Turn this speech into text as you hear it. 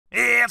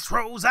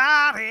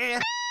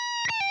itzRozati.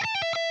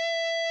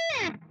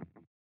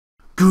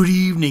 Good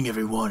evening,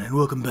 everyone, and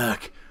welcome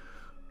back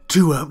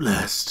to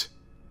Outlast.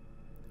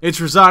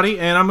 itzRozati,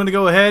 and I'm going to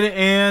go ahead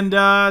and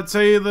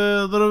tell you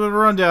the little bit of a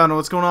rundown of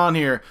what's going on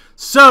here.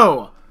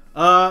 So,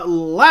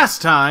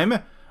 last time,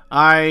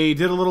 I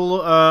did a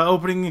little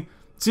opening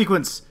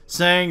sequence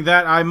saying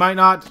that I might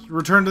not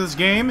return to this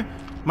game,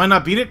 might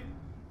not beat it,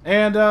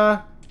 and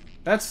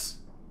that's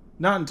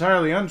not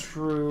entirely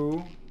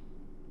untrue.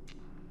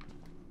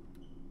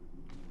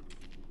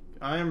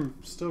 I am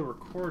still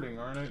recording,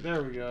 aren't I?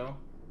 There we go.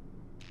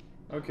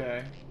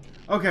 Okay.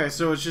 Okay,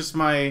 so it's just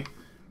my...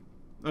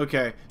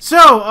 Okay.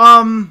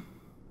 So,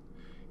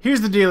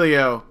 here's the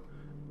dealio.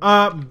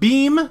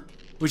 Beam,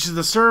 which is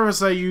the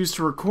service I use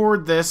to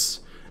record this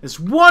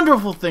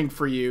wonderful thing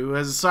for you,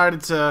 has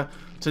decided to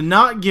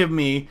not give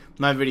me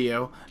my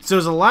video. So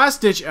as a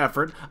last-ditch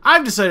effort,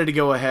 I've decided to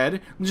go ahead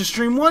and just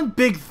stream one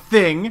big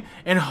thing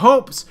in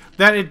hopes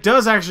that it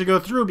does actually go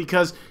through,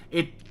 because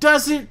it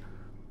doesn't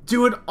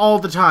do it all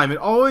the time. It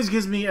always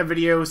gives me a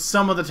video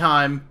some of the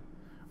time.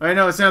 I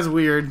know it sounds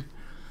weird.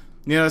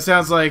 You know, it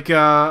sounds like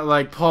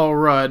Paul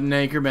Rudd and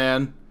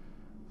Anchorman.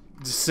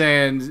 Just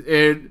saying,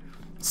 it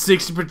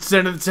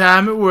 60% of the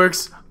time it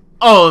works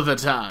all of the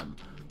time.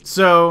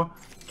 So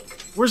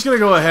we're just gonna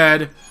go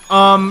ahead.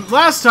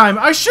 Last time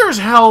I sure as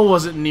hell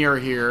wasn't near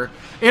here,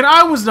 and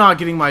I was not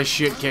getting my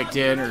shit kicked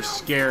in or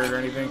scared or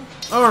anything.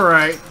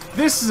 Alright,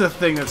 this is a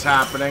thing that's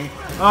happening.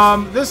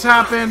 This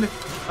happened.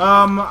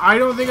 I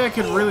don't think I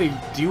could really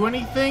do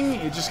anything.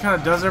 It just kind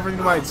of does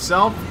everything by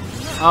itself.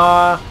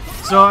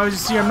 So as you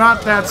see, I'm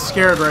not that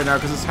scared right now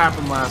because this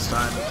happened last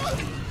time.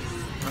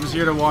 I'm just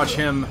here to watch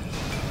him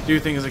do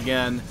things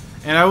again.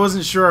 And I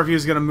wasn't sure if he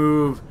was gonna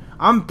move.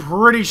 I'm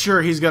pretty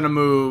sure he's gonna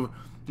move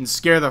and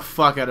scare the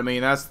fuck out of me.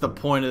 That's the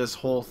point of this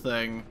whole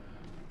thing.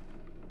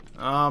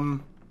 Okay.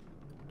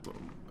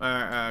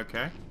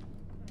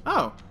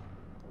 Oh.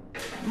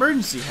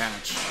 Emergency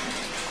hatch.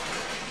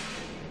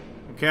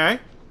 Okay.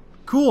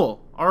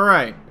 Cool.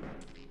 Alright.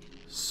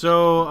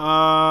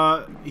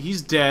 So,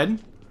 he's dead.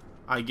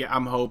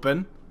 I'm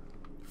hoping.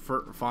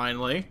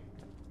 Finally.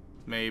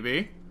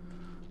 Maybe.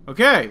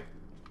 Okay.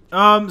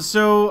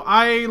 So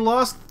I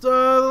lost the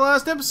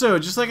last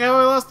episode, just like how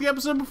I lost the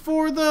episode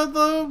before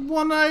the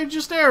one I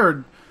just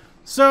aired.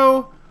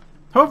 So,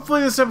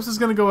 hopefully this episode's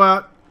gonna go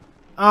out.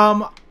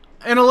 And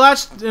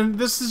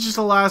this is just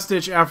a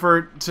last-ditch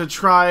effort to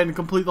try and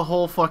complete the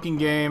whole fucking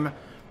game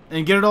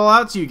and get it all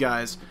out to you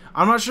guys.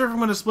 I'm not sure if I'm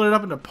going to split it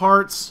up into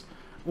parts,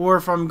 or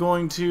if I'm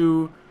going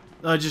to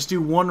just do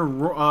one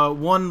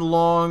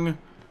long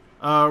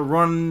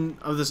run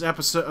of this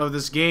episode,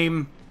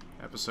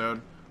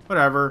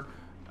 whatever.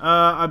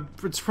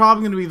 It's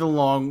probably going to be the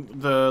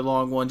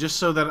long one, just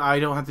so that I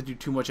don't have to do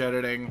too much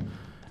editing.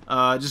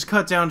 Just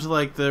cut down to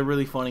like the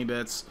really funny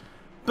bits.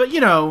 But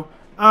you know,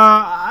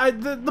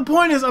 the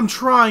point is, I'm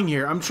trying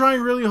here. I'm trying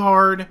really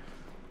hard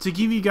to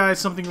give you guys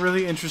something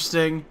really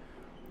interesting.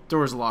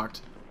 Door's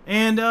locked.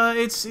 And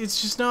it's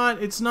just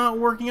not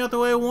working out the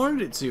way I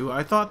wanted it to.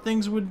 I thought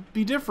things would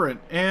be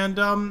different. And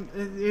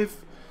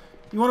if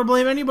you want to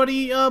blame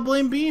anybody,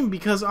 blame Beam,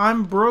 because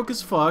I'm broke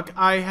as fuck.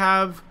 I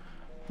have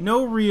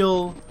no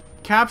real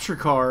capture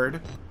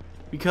card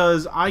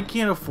because I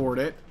can't afford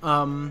it.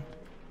 You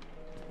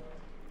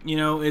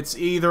know, it's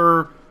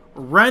either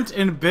rent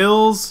and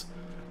bills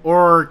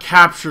or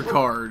capture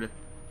card.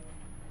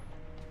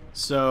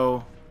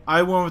 So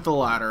I went with the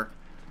latter.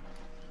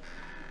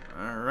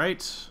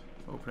 Alright.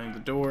 Opening the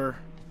door.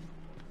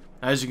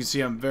 As you can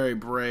see, I'm very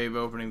brave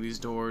opening these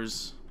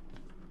doors.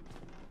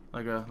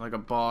 Like a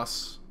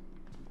boss.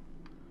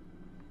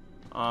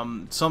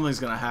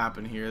 Something's gonna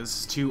happen here. This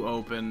is too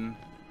open.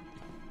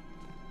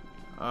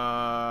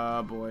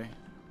 Boy.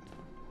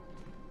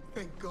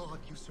 Thank God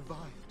you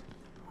survived.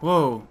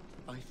 Whoa.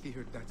 I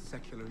feared that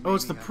secular Oh,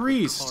 it's the maniac would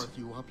priest. carve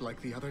you up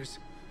like the others.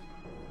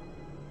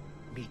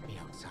 Meet me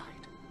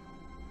outside.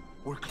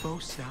 We're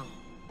close now.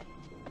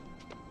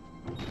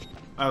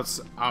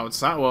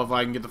 Outside? Well, if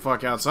I can get the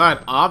fuck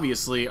outside,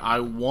 obviously I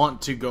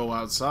want to go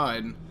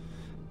outside.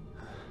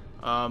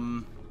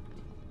 Let's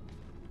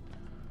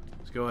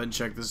go ahead and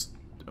check this.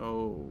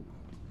 Oh,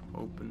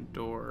 open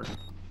door.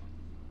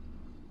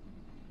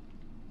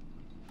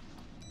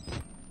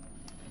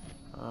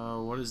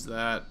 What is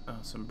that? Oh,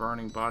 some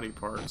burning body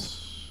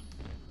parts.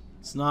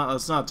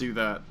 Let's not do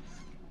that.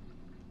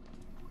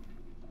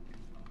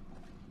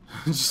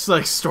 Just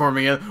like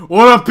storming it.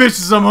 What up,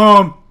 bitches? I'm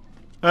home.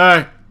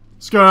 Hey.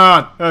 What's going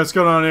on? Hey, what's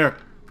going on here?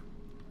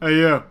 Hey,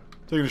 you.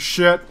 Taking a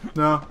shit?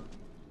 No?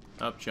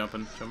 Up,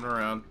 jumping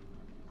around.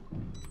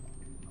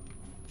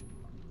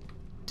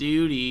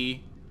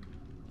 Duty.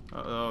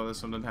 Oh,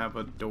 this one doesn't have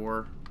a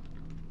door.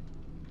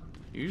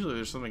 Usually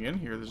there's something in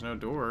here. There's no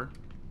door.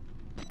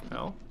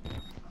 Hell.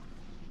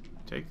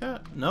 Take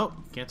that? Nope.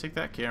 Can't take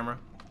that camera.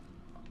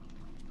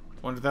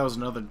 Wonder if that was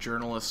another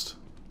journalist.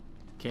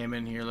 Came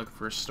in here looking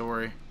for a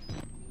story.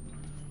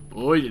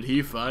 Boy, did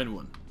he find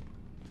one.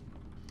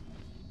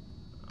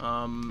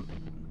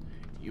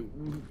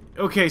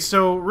 Okay,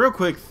 so real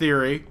quick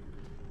theory.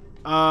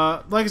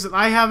 like I said,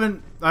 I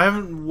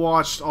haven't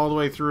watched all the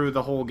way through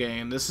the whole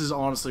game. This is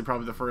honestly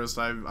probably the first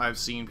I've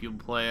seen people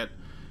play it.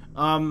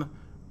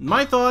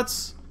 My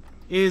thoughts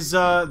is,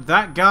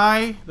 that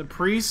guy, the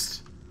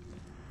priest,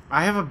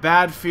 I have a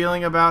bad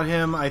feeling about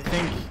him. I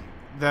think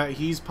that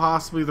he's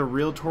possibly the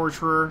real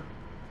torturer.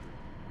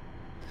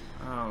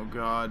 Oh,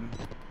 God.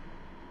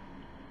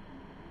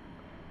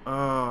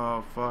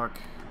 Oh, fuck.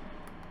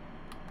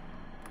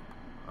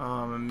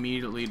 I'm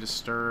immediately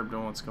disturbed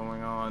on what's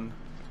going on.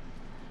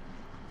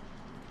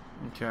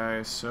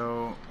 Okay,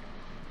 so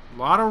a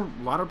lot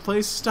of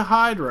places to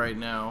hide right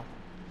now.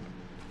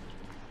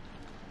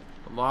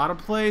 A lot of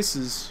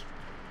places.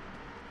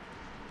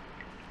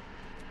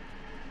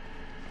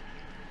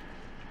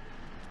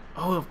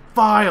 Oh, a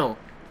file!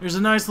 There's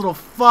a nice little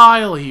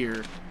file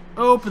here.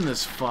 Open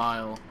this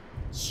file.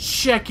 Let's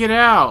check it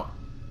out.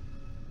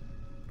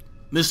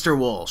 Mr.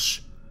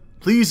 Walsh,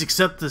 please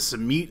accept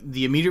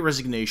the immediate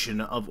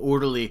resignation of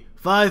Orderly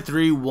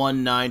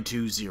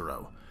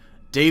 531920.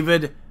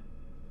 David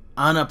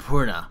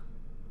Annapurna.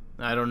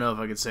 I don't know if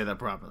I could say that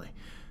properly.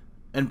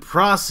 And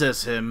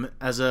process him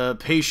as a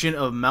patient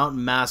of Mount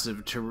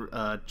Massive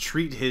to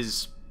treat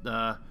his...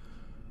 sorry,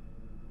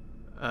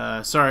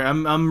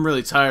 I'm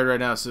really tired right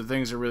now, so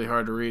things are really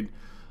hard to read.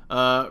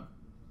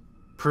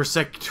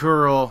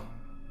 Persecutorial...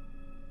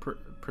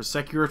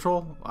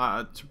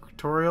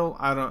 tutorial?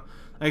 I don't...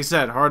 Like I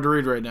said, hard to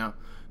read right now.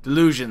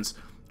 Delusions.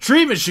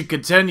 Treatment should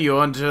continue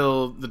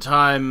until the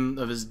time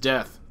of his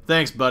death.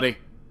 Thanks, buddy.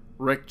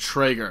 Rick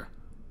Traeger.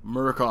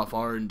 Murkoff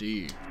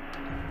R&D.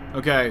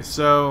 Okay,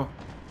 so...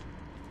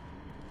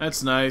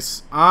 That's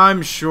nice.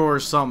 I'm sure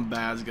something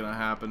bad's gonna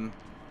happen.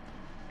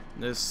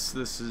 This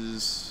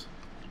is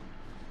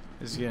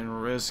getting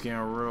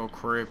real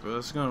creepy.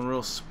 It's getting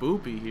real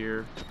spoopy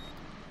here.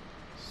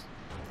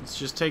 Let's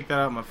just take that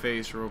out of my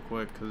face real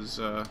quick, because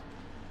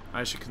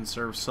I should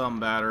conserve some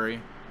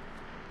battery.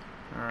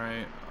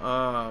 Alright.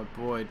 Oh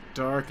boy,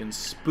 dark and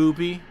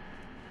spoopy.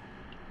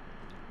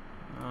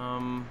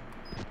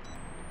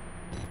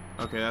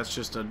 Okay, that's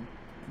just a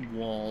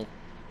wall.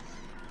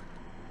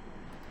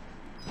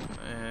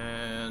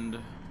 And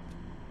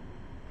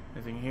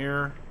anything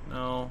here?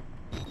 No.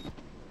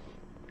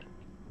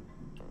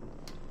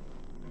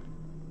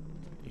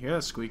 You hear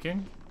that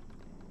squeaking?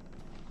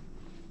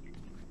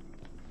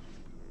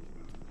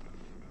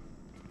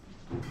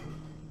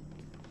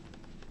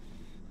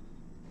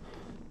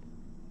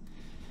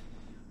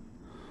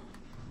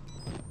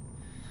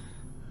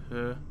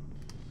 Ooh.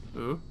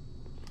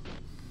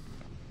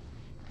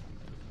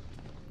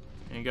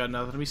 Ain't got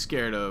nothing to be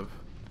scared of.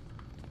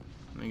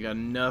 Ain't got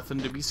nothing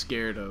to be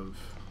scared of.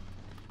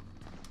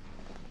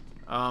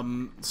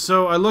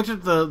 So I looked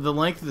at the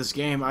length of this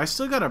game. I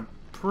still got a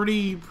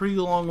pretty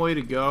long way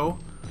to go.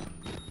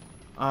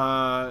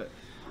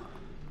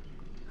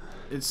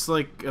 It's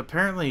like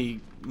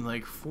apparently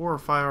like 4 or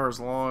 5 hours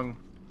long,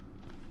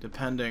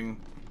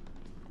 depending.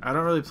 I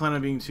don't really plan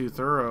on being too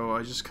thorough.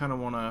 I just kind of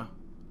want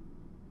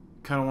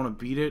to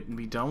beat it and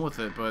be done with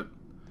it. But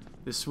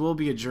this will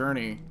be a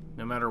journey,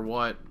 no matter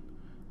what.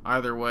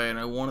 Either way, and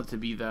I want it to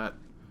be that.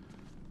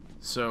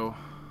 So,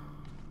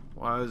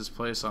 why is this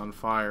place on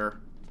fire?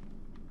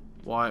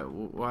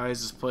 Why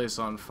is this place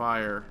on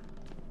fire?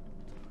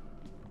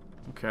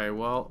 Okay,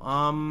 well,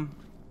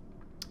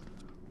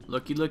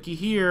 looky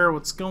here,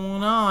 what's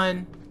going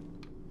on?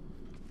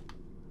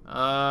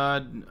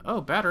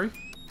 Oh, battery.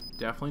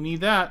 Definitely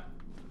need that.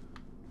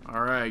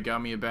 Alright,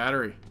 got me a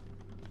battery.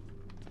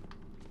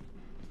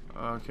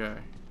 Okay.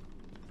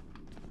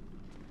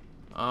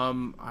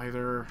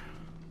 Either...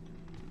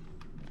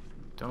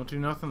 Don't do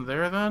nothing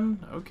there,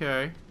 then?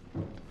 Okay.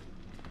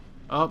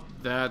 Oh,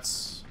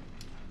 that's...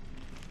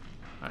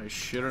 I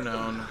should have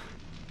known.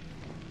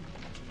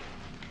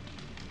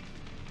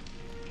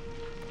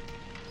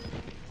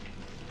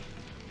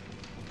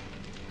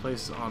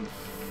 Place is on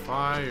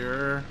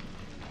fire.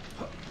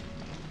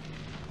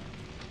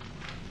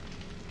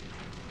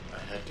 I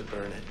had to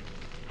burn it.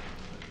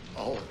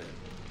 All of it.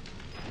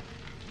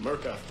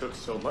 Murkoff took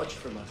so much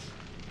from us.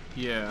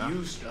 Yeah.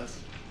 Used us.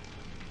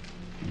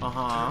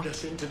 Uh-huh. Turned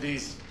us into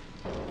these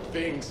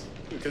things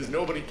because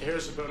nobody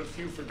cares about a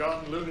few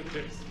forgotten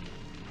lunatics.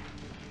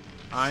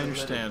 I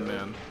understand,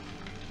 man.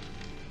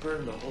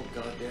 Burn the whole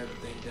goddamn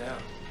thing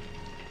down.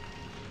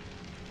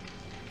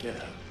 Get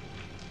out.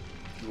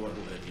 If you want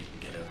to live, you can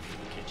get out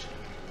from the kitchen.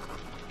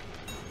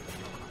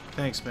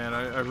 Thanks, man.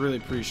 I really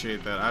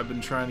appreciate that. I've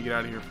been trying to get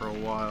out of here for a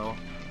while.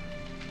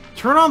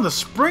 Turn on the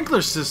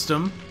sprinkler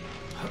system?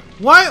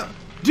 Why?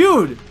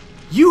 Dude,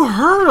 you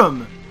heard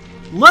him!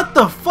 Let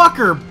the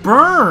fucker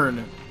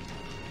burn!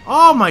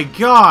 Oh my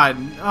god.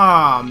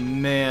 Oh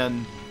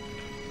man.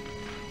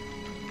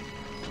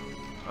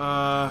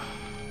 I'm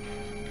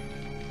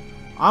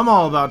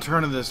all about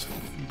burning this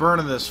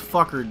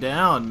fucker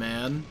down,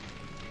 man.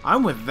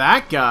 I'm with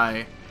that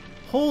guy.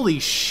 Holy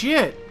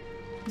shit.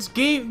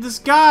 This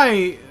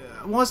guy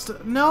wants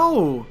to...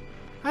 No!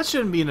 That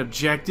shouldn't be an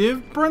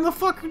objective. Burn the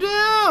fucker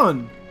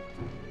down!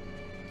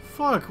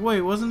 Fuck,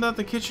 wait, wasn't that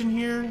the kitchen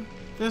here?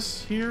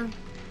 This here?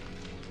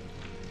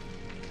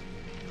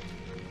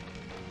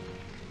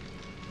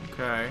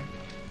 Okay.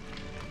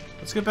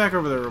 Let's get back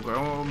over there real quick.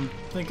 I'm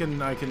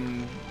thinking I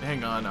can...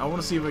 Hang on. I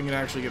want to see if I can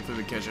actually get through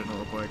the kitchen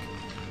real quick.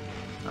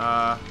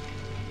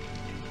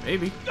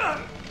 Maybe.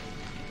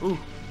 Ooh.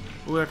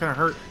 Ooh, that kind of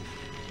hurt.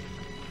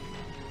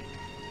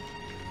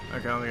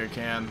 Okay, I don't think I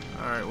can.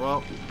 Alright,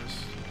 well.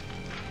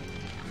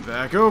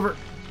 Back over.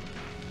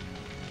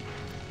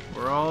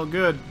 We're all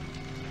good.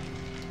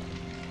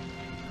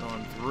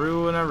 Going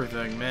through and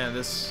everything. Man,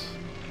 this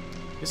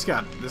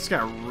got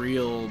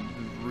real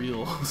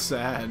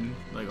sad.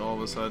 Like, all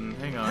of a sudden.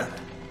 Hang on.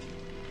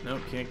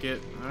 Nope, can't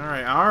get...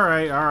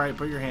 Alright.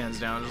 Put your hands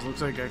down. It just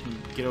looks like I can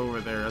get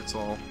over there, that's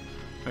all.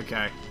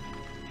 Okay.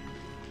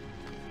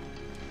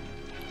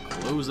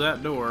 Close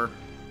that door.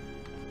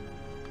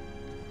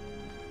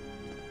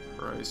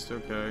 Christ,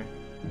 okay.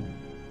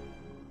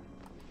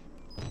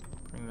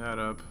 Bring that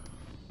up.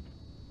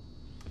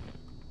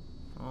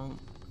 Well,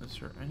 is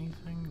there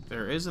anything?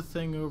 There is a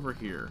thing over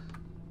here.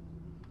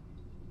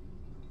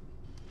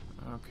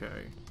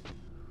 Okay.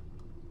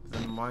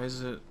 Then why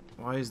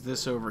is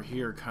this over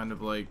here kind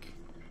of like...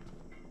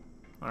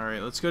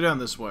 Alright, let's go down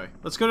this way.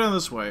 Let's go down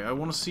this way. I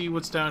want to see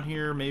what's down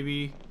here.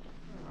 Maybe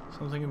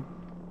something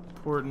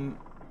important.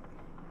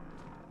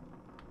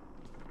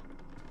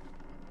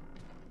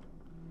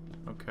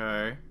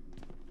 Okay.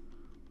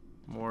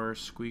 More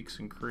squeaks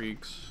and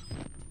creaks.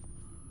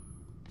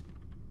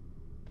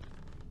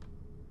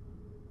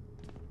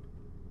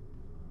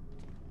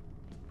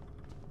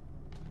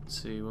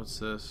 Let's see, what's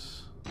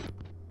this?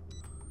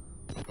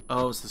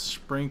 Oh, it's the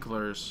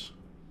sprinklers.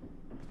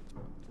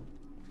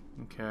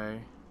 Okay.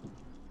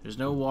 There's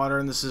no water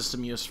in the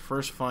system. You must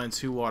first find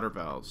 2 water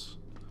valves.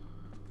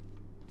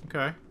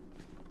 Okay.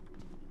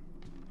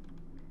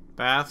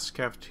 Baths,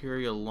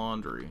 cafeteria,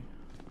 laundry.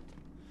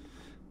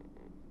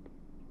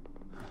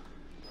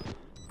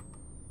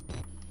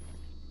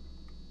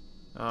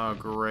 Oh,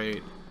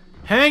 great.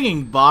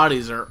 Hanging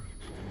bodies are...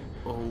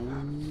 Oh.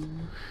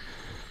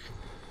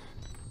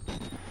 Put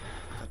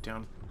that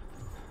down.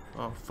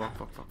 Oh, fuck.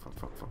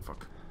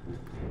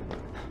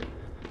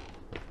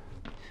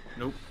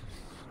 Nope.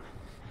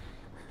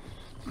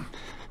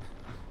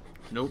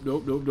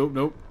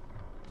 Nope.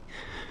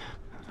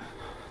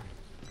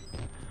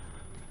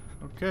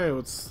 Okay,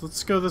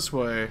 let's go this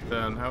way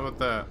then. How about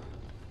that?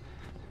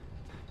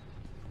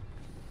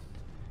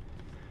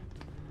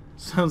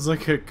 Sounds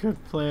like a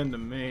good plan to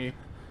me.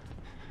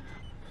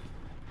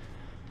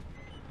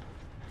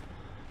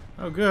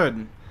 Oh,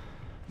 good.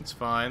 That's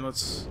fine.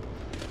 Let's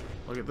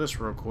look at this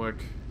real quick.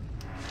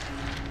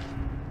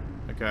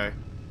 Okay.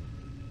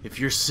 If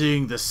you're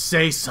seeing this,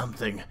 say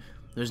something.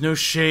 There's no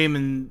shame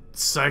in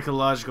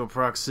psychological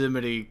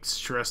proximity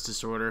stress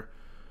disorder.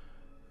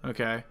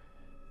 Okay.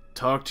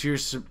 Talk to your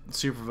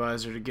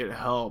supervisor to get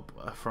help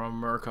from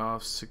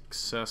Murkoff's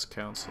success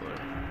counselor.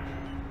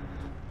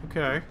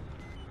 Okay.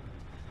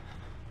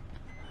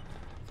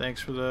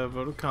 Thanks for the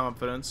vote of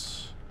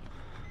confidence.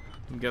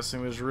 I'm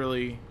guessing there's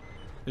really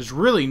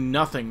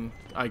nothing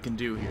I can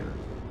do here.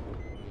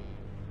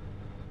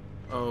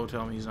 Oh,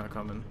 tell me he's not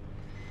coming.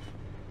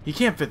 He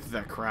can't fit through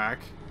that crack.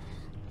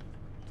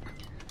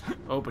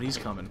 Oh, but he's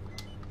coming.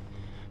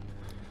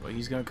 Well,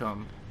 he's gonna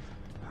come.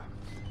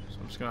 So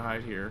I'm just gonna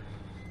hide here.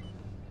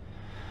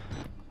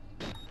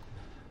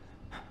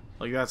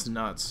 Like, that's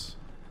nuts.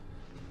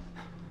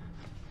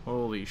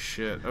 Holy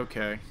shit.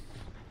 Okay.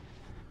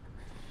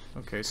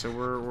 Okay, so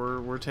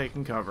we're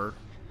taking cover.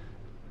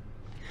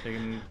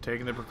 Taking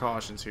the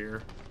precautions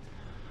here.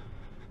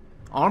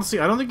 Honestly,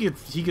 I don't think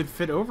he could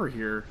fit over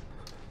here.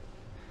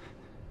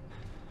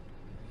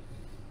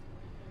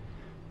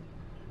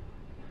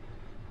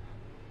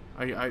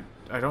 I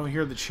don't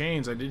hear the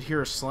chains. I did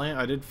hear a slam.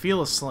 I did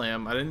feel a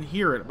slam. I didn't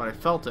hear it, but I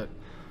felt it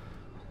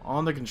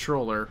on the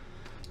controller.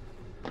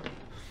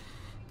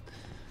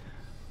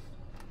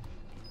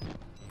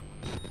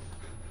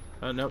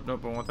 Nope.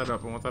 I want that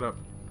up.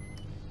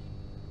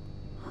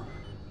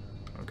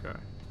 Okay.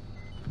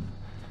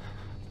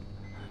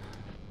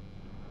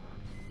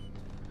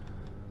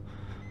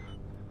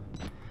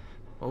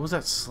 What was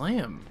that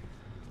slam?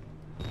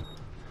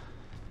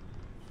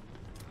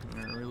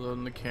 Alright,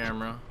 reloading the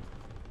camera.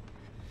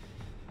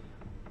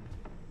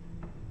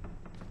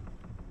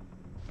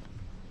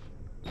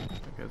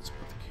 Okay, let's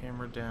put the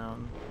camera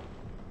down.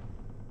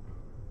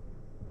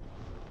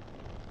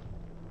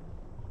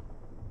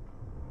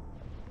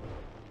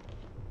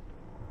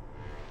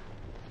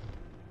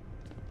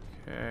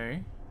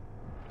 Okay.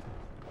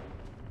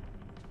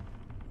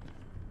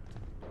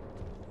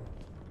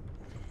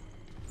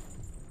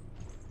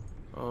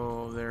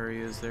 Oh, there he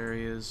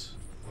is.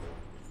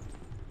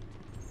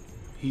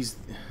 He's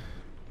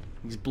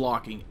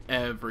blocking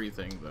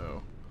everything,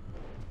 though.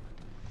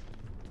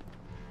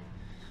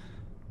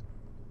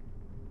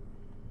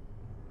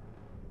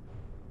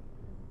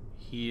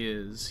 He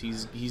is.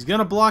 He's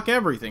gonna block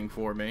everything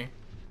for me.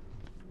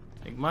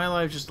 Make my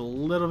life just a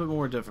little bit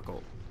more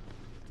difficult.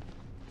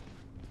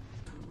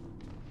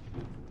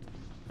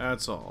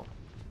 That's all.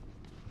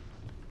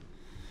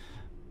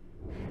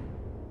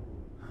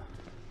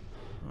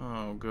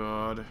 Oh,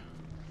 God.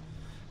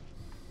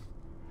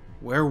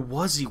 Where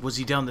was he? Was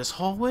he down this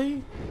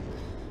hallway?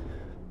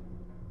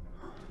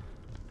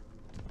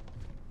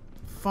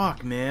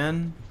 Fuck,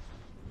 man.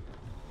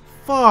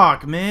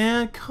 Fuck,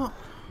 man. Come.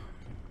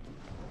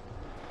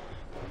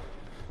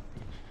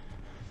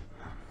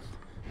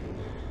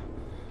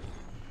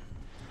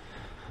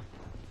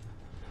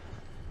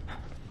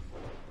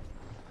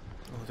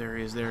 Oh, there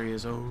he is. There he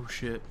is. Oh,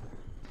 shit.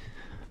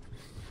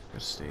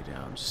 Just stay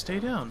down. Just stay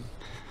down.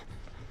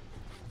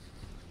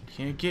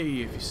 Can't get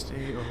you if you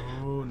stay.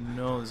 Oh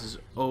no, this is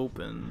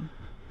open.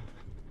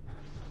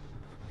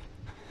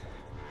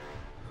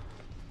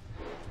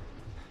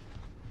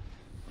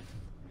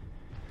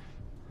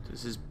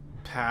 Does his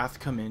path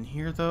come in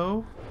here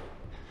though?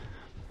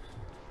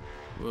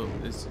 Well,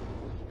 this.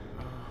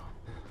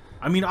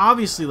 I mean,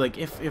 obviously, like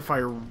if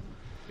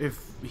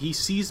he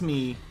sees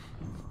me.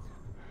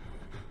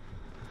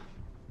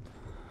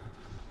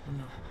 Oh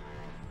no.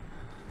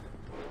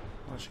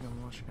 Watching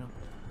him. Watching him.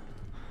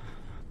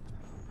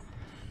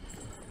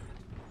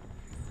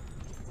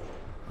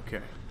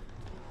 Okay.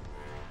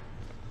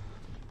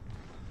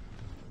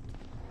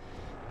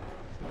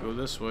 Go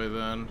this way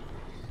then.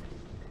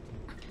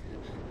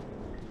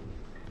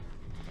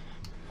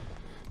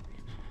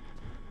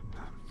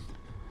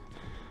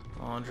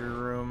 Laundry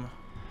room.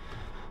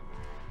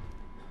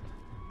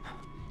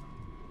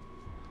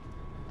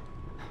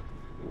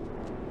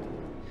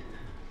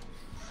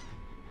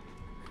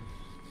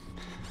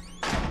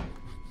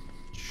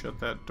 Shut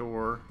that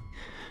door.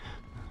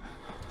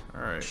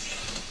 Alright.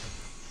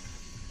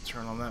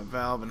 Turn on that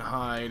valve and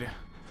hide.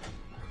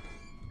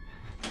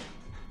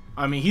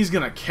 I mean, he's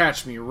gonna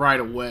catch me right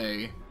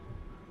away.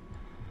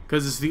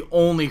 Because it's the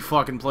only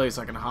fucking place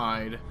I can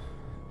hide.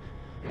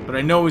 But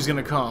I know he's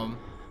gonna come.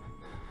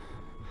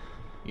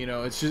 You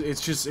know,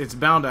 it's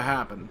bound to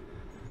happen.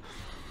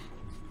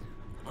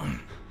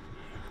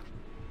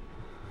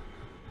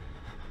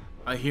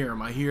 I hear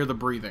him. I hear the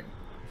breathing.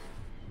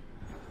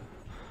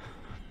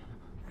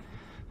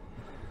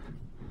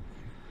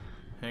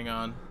 Hang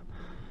on.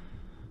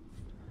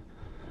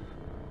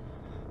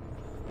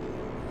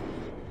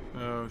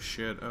 Oh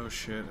shit, oh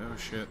shit, oh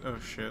shit, oh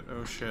shit,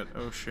 oh shit,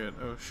 oh shit,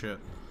 oh shit.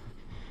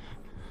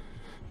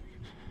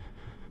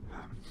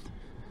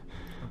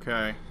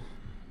 Okay.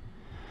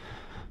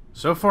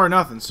 So far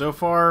nothing. So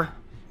far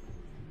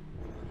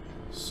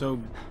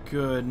so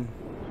good.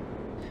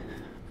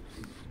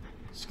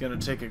 Just gonna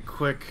take a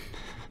quick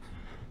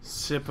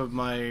sip of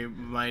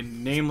my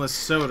nameless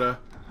soda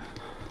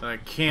that I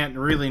can't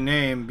really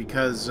name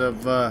because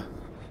of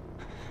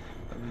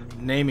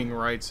naming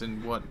rights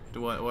and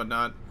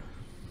whatnot.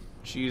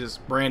 Jesus,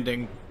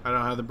 branding. I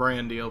don't have the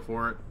brand deal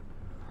for it.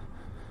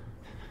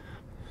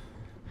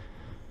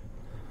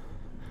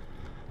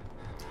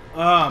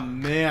 Oh,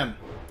 man.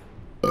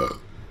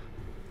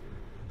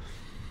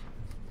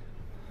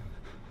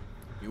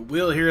 You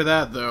will hear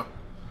that, though.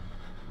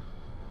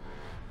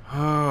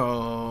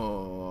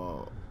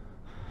 Oh.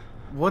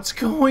 What's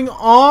going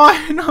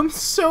on? I'm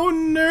so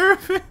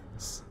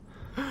nervous.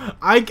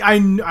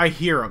 I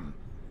hear him.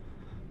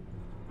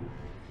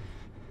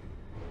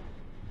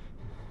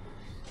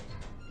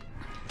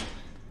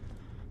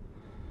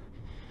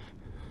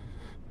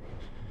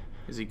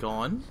 Is he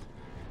gone?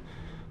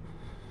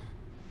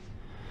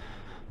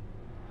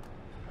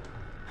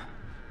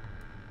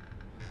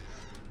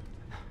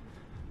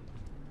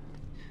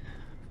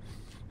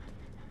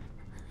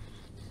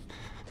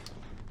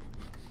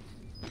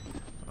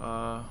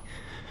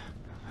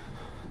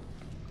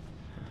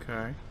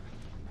 Okay.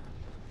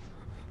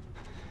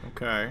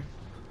 Okay.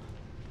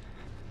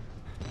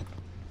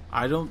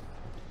 I don't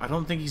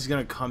think he's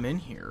gonna come in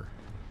here.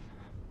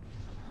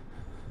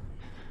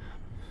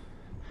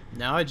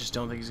 Now I just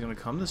don't think he's gonna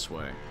come this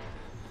way.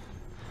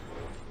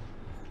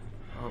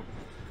 Oh.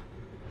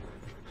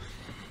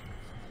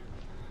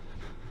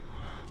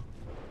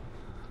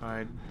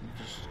 I'm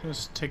just gonna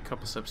take a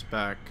couple steps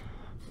back.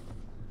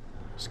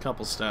 Just a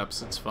couple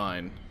steps, it's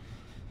fine.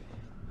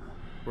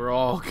 We're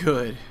all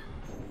good.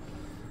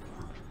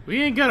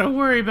 We ain't gotta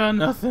worry about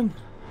nothing.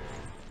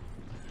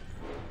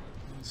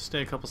 Let's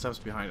stay a couple steps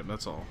behind him,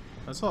 that's all.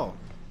 That's all.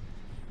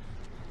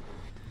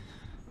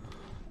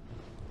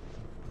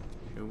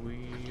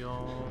 We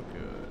all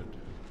good.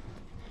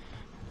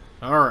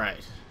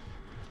 Alright.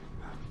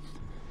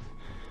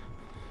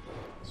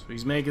 So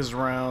he's making his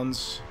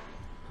rounds.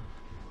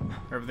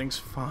 Everything's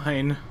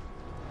fine.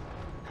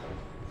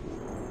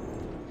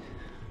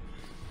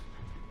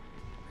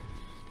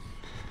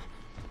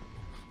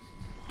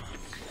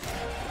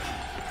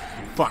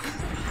 Fuck.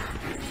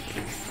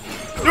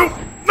 No!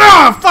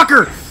 Ah,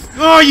 fucker!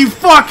 Oh, you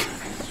fuck!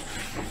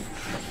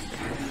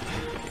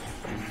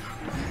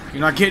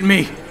 You're not getting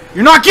me!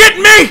 You're not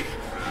getting me!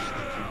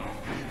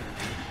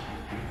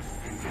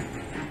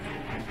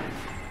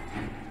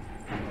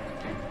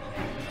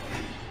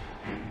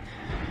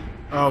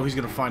 Oh, he's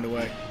gonna find a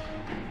way.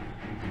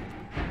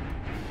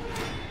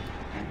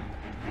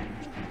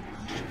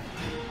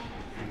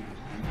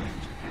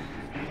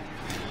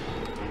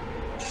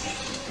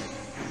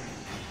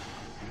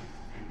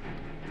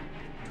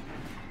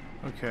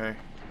 Okay.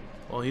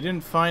 Well, he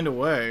didn't find a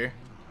way.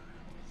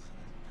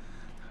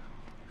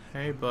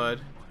 Hey,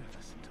 bud.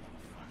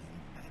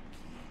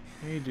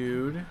 Hey,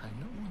 dude. I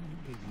know one of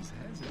you babies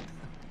has it.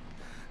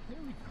 There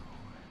we go.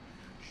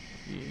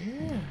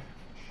 Yeah.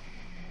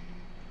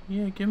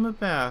 Yeah, give him a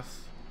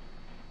bath.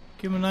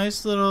 Give him a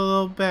nice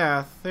little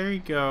bath. There you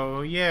go.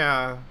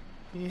 Yeah.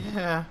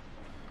 Yeah.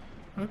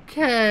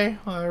 Okay.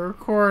 Well, I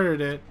recorded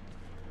it.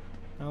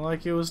 Not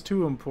like it was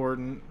too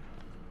important.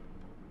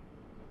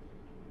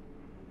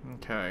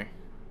 Okay.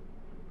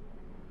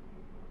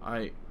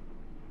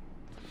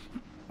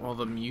 Well,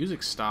 the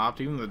music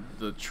stopped. Even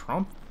the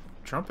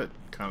trumpet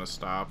kind of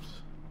stopped.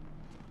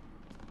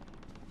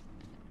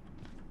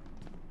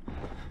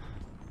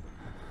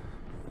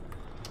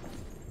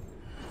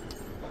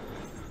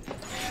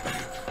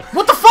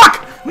 What the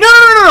fuck? No,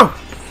 no, no, no!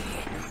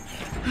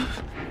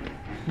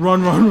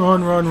 Run, run,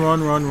 run, run,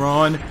 run, run,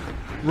 run.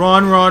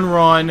 Run, run,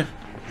 run.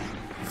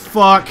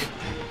 Fuck.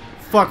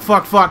 Fuck,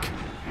 fuck, fuck.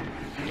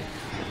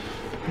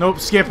 Nope,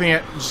 skipping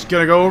it. Just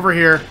gonna go over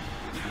here.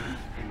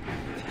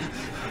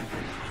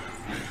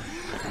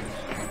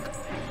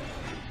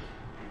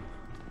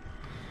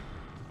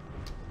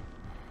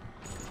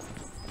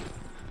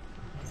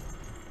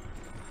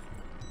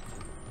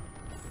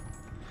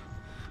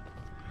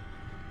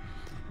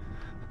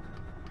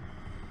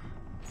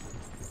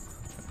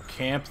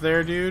 Camp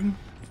there, dude.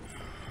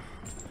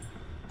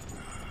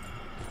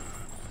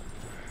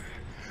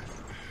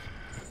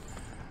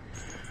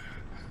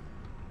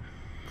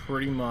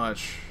 Pretty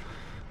much.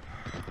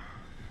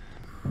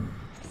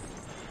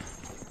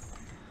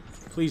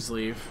 Please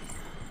leave.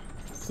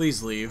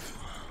 Please leave.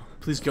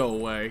 Please go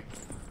away.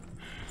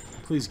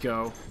 Please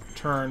go.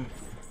 Turn.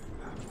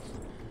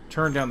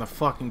 Turn down the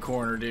fucking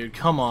corner, dude.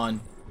 Come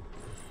on.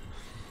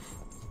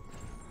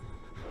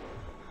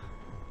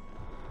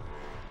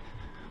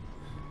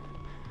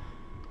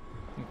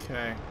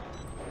 Okay.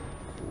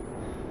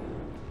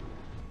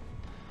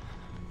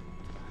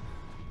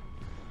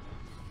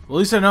 Well, at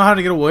least I know how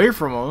to get away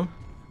from him.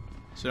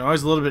 So now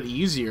it's a little bit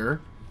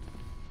easier.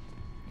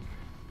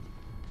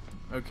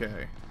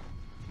 Okay.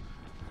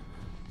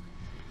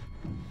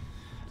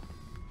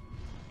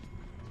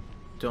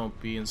 Don't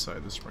be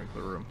inside the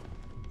sprinkler room.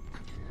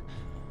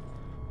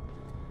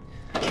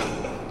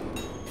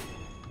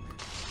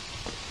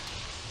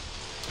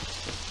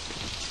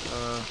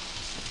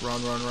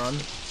 Run, run, run.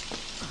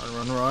 Run,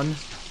 run, run.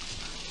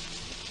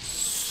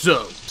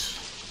 Soaked.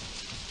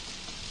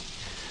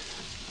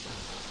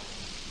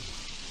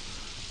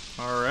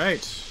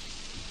 Alright.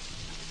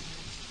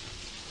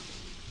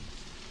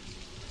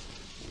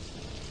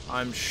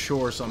 I'm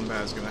sure something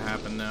bad's gonna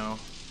happen now.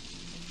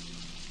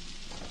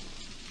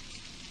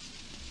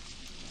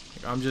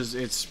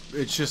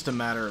 It's just a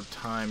matter of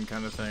time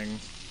kind of thing.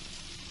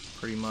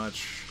 Pretty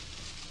much.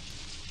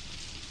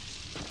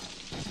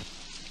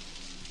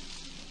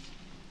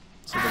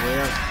 So the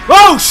way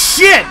oh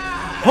shit!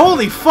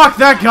 Holy fuck,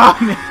 that got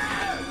me!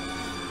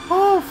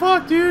 Oh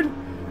fuck, dude.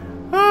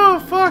 Oh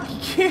fuck, you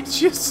can't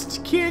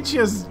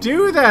just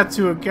do that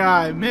to a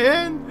guy,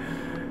 man.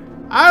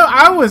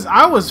 I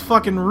was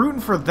fucking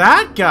rooting for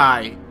that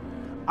guy.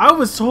 I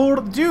was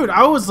told, dude,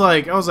 I was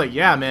like,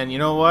 yeah, man, you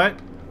know what?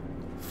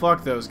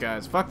 Fuck those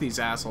guys. Fuck these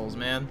assholes,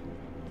 man.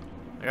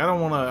 Like, I don't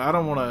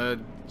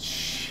wanna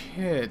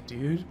shit,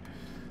 dude.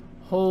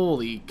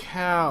 Holy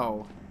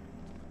cow.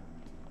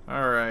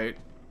 Alright.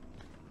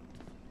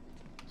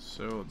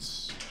 So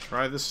let's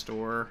try this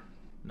store.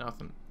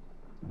 Nothing.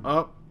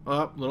 Up,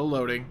 little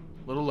loading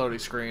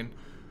screen.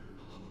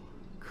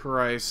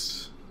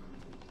 Christ.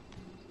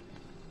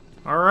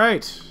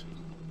 Alright.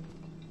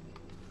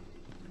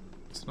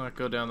 Let's not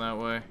go down that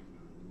way.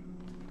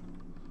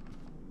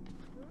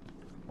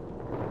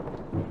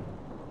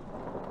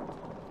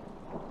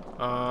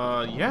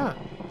 Yeah.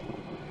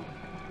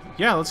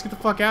 Yeah, let's get the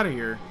fuck out of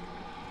here.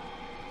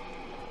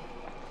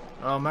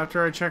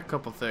 After I check a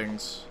couple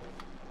things.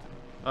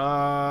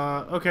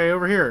 Okay,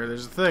 over here.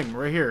 There's a thing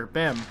right here.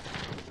 Bam.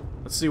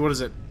 Let's see, what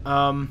is it?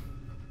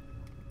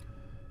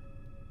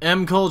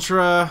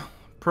 M-Cultra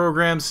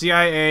Program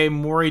CIA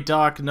Mori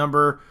Doc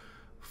number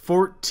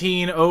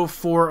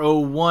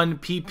 140401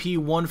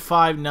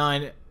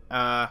 PP159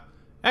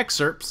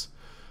 excerpts.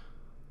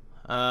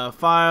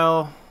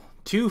 File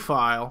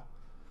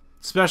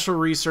Special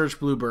Research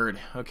Bluebird.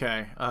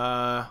 Okay.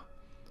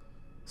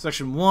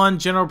 Section 1,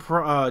 general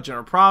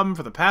problem.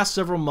 For the past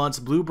several months,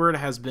 Bluebird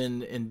has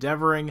been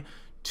endeavoring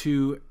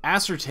to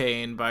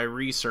ascertain by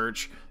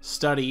research,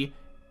 study,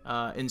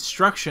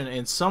 instruction,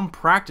 and some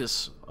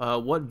practice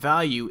what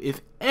value,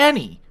 if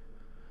any,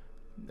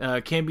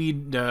 can be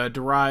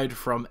derived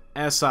from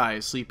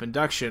SI, sleep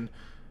induction,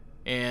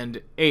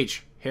 and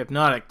H,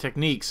 hypnotic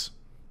techniques.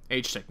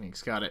 H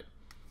techniques, got it.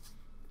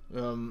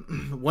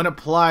 When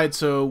applied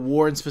to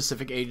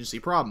war-and-specific agency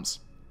problems.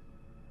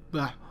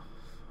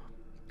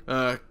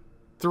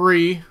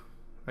 3,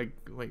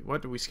 wait,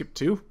 what, did we skip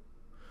 2?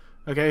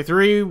 Okay,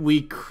 3,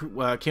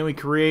 can we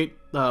create,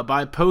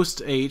 by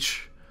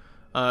post-H,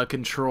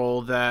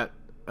 control that,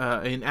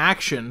 in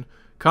action,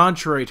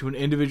 contrary to an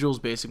individual's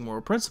basic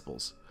moral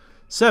principles,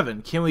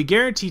 7. Can we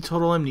guarantee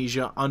total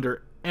amnesia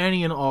under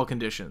any and all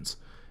conditions?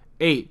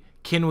 8.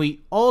 Can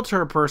we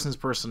alter a person's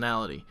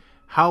personality?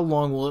 How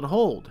long will it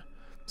hold?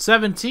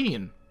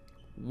 17.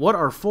 What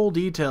are full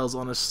details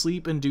on a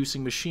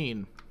sleep-inducing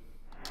machine?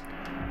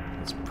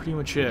 That's pretty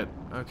much it.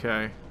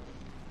 Okay.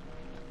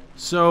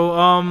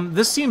 So,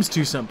 this seems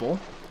too simple.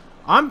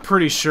 I'm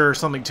pretty sure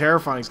something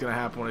terrifying is going to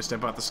happen when I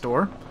step out the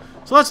store.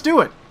 So let's do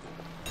it!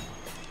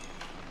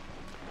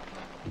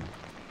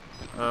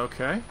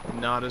 Okay.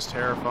 Not as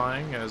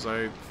terrifying as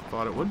I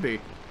thought it would be.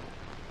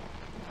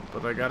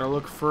 But I gotta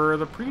look for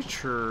the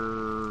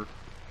preacher.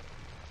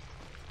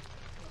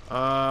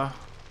 That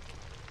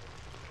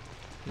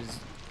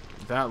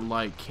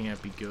light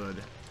can't be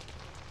good.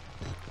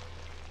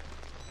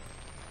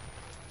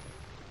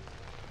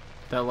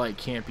 That light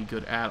can't be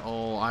good at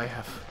all. I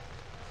have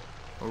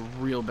a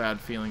real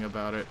bad feeling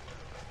about it.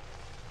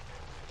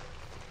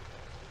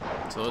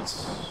 So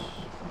let's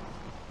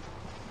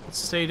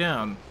stay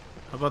down.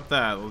 How about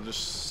that? We'll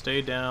just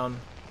stay down.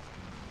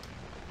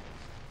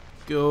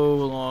 Go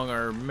along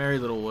our merry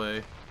little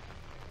way.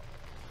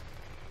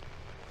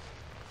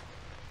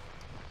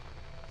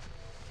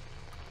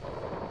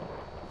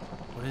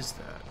 What is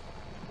that?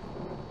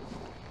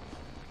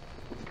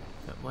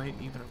 That light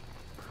even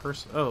a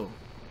person? Oh.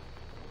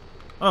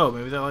 Oh,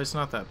 maybe that light's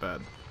not that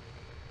bad.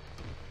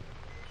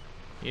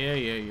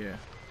 Yeah.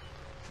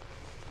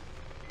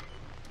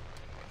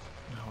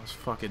 I was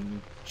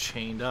fucking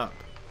chained up.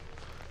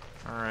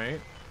 Alright.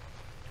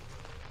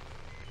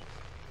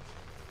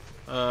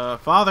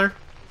 Father.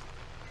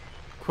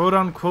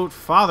 Quote-unquote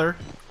father.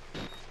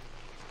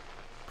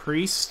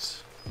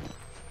 Priest.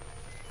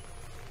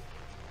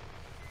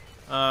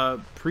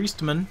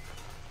 Priestman.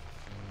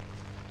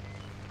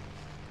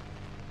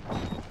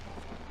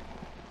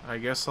 I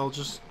guess I'll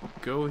just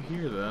go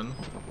here then.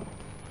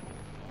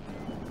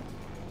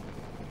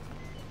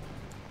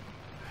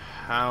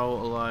 How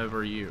alive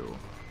are you?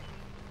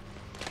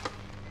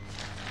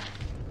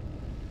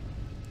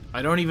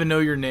 I don't even know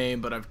your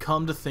name, but I've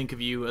come to think of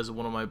you as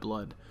one of my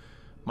blood.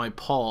 My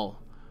Paul.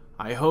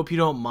 I hope you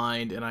don't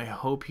mind, and I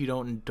hope you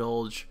don't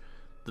indulge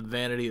the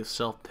vanity of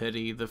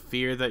self-pity, the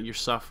fear that your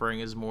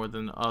suffering is more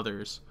than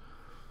others.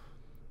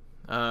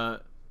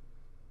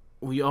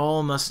 We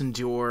all must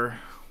endure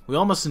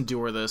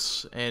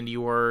this, and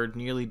you are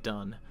nearly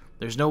done.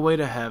 There's no way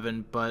to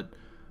heaven but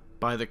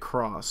by the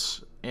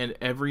cross, and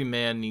every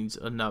man needs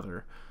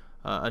another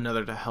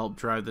to help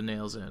drive the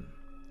nails in.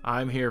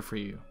 I'm here for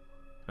you.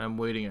 I'm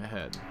waiting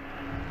ahead.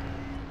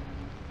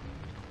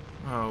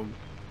 Oh,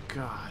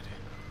 God.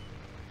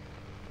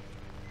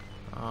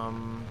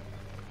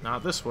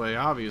 Not this way,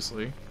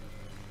 obviously.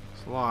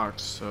 It's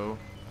locked, so...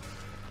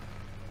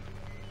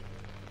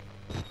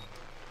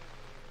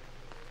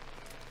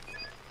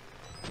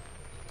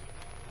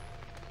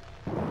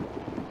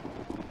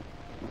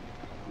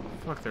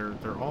 Fuck,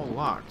 they're all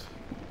locked.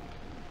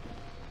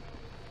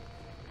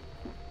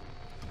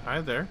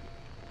 Hi there.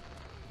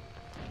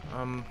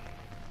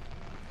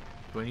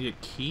 Do I need a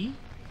key?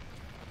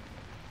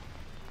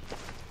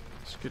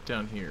 Let's get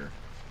down here.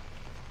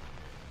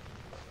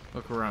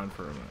 Look around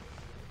for a minute.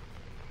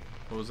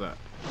 What was that?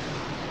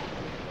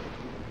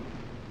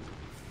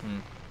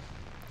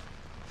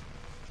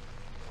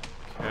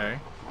 Okay.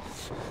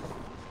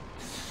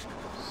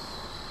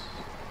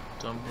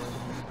 Stumbling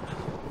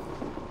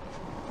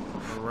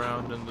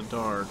around in the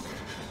dark.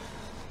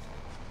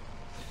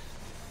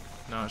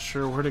 Not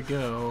sure where to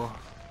go.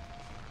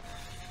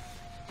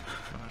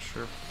 Not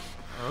sure.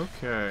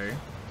 Okay.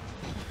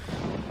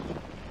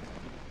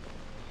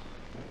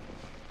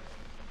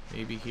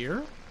 Maybe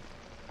here?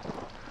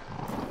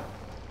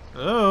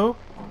 Oh!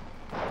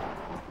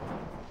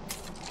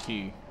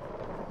 Key.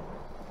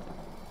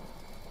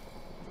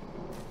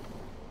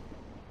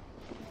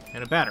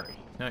 And a battery.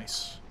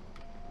 Nice.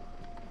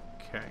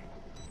 Okay.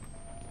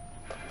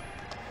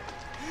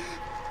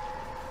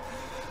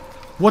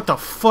 What the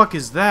fuck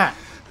is that?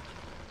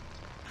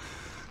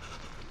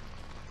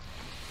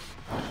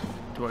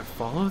 Do I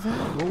follow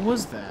that? What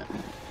was that?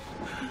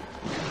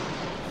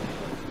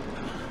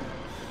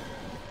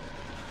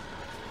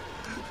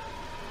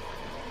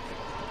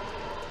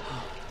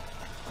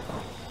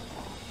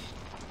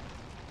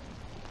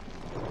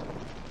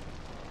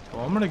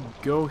 Well, I'm gonna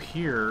go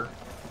here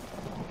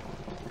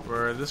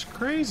where this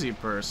crazy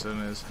person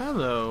is.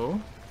 Hello.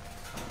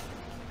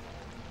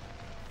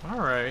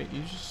 Alright,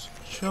 you just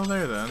chill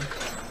there then.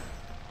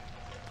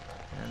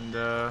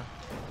 And,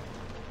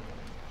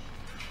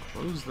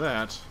 close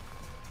that.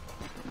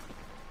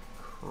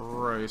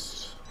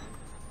 Christ.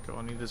 God,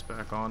 I need this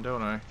back on,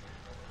 don't I?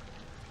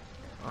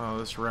 Oh,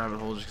 this rabbit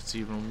hole just gets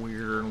even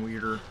weirder and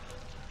weirder.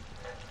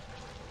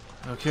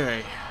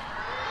 Okay.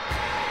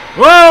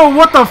 Whoa!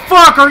 What the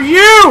fuck are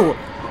you?!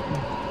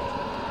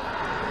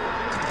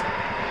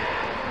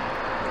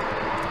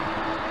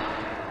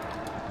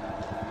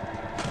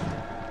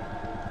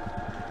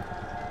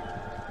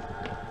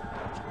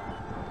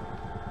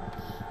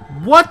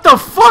 What the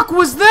fuck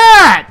was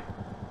that?!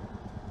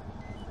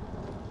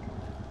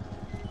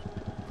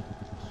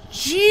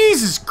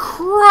 Jesus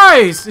Christ!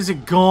 Christ! Is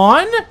it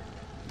gone?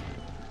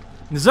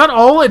 Is that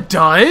all it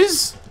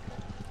does?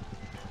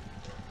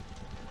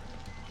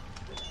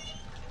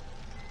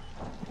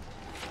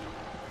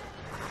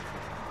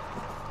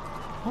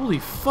 Holy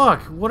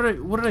fuck! What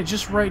did I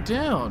just write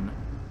down?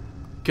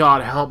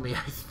 God help me! I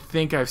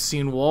think I've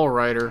seen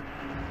Walrider.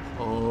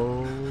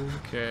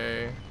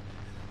 Okay.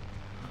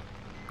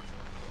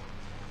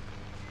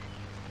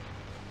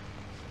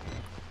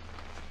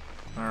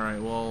 All right.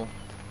 Well,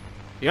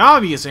 the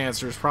obvious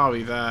answer is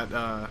probably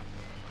that.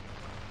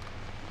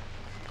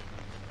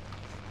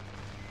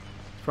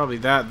 Probably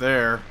that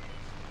there.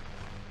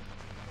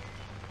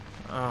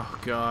 Oh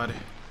God.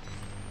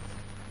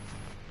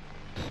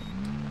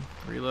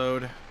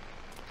 Reload.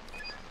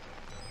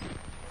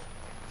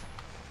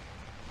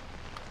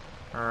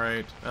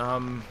 Alright,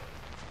 up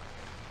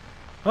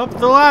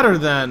the ladder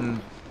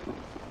then!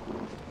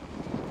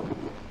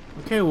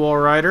 Okay,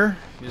 Walrider.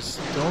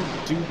 Just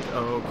don't do...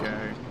 Oh,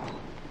 okay.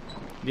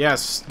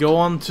 Yes, go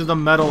on to the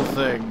metal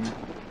thing.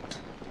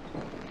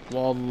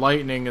 While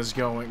lightning is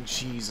going.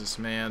 Jesus,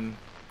 man.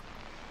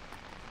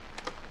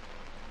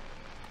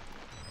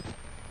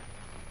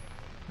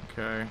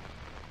 Okay.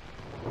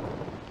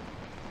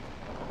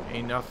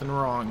 Ain't nothing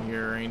wrong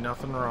here. Ain't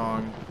nothing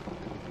wrong.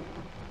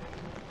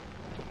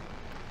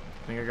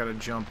 I think I gotta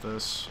jump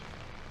this.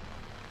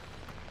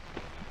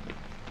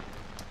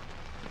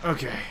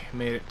 Okay,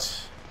 made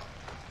it.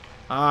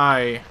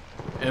 I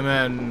am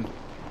in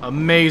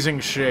amazing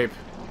shape.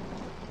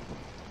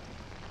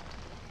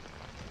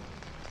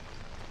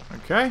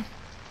 Okay.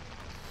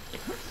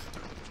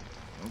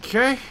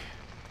 Okay.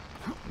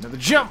 Another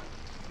jump.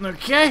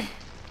 Okay.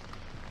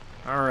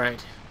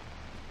 Alright.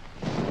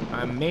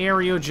 I'm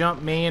Mario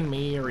Jumpman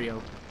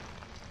Mario.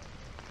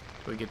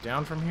 Do I get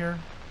down from here?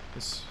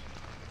 This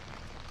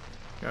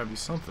gotta be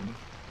something.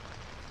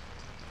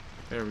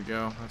 There we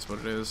go. That's what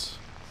it is.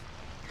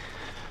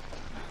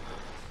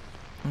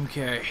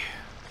 Okay.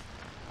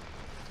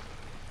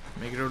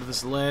 Make it over to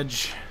this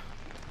ledge.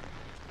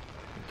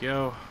 There we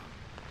go.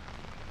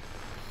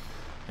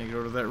 Make it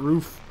over to that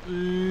roof.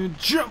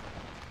 Jump!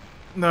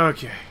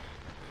 Okay.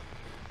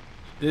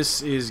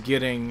 This is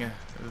getting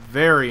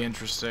very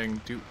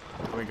interesting. Do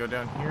we go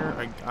down here?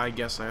 I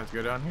guess I have to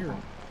go down here.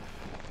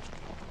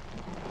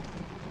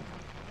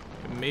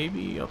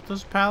 Maybe up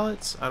those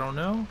pallets? I don't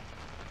know.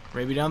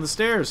 Maybe down the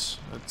stairs.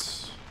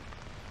 That's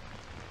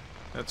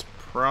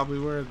probably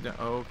where...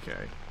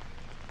 Okay.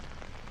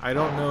 I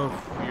don't know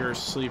if you're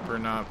asleep or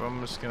not, but I'm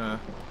just gonna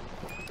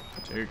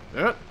take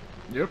that.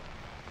 Yep.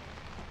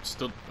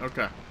 Still...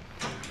 Okay.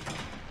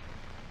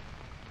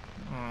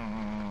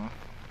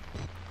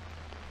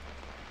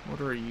 What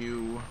are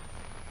you?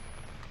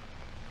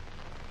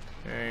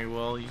 Okay,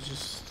 well, you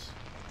just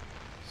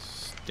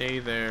stay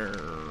there.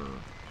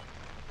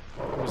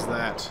 What was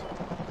that?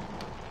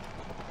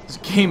 This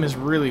game is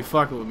really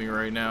fucking with me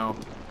right now.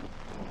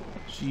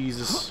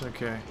 Jesus,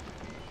 okay.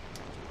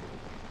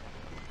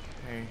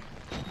 Okay.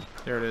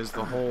 There it is,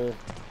 the hole.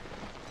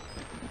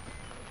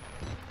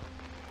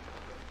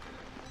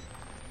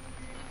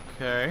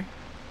 Okay.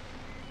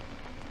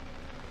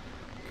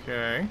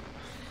 Okay.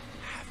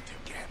 Have to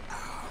get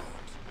out.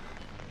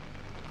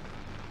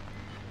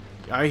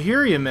 I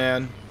hear you,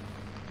 man.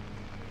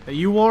 Hey,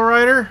 you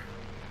Walrider?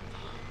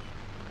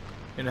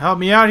 Gonna help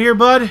me out here,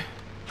 bud?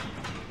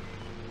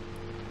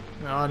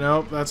 Oh,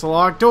 no, that's a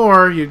locked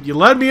door. You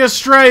led me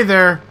astray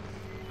there.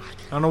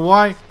 I don't know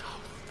why.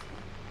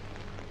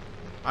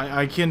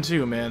 I can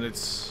too, man.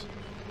 It's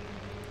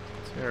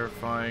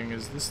terrifying.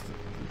 Is this...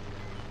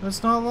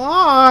 That's not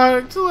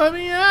locked. Let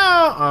me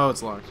out. Oh,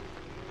 it's locked.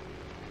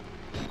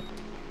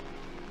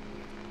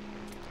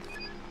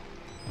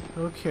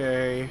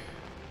 Okay.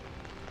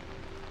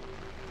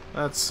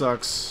 That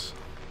sucks.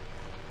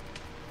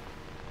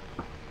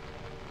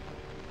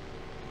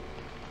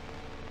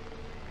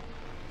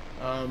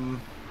 Oh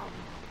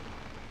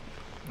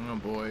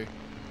boy.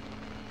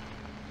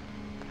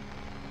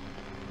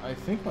 I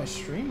think my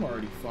stream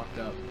already fucked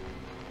up.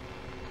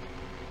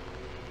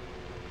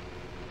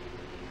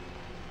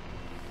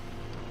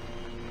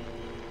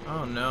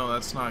 Oh no,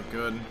 that's not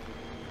good.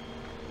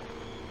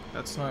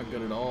 That's not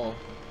good at all.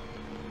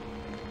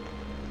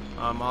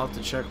 I'll have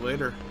to check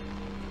later.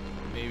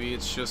 Maybe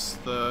it's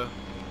just the...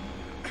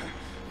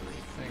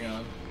 Hang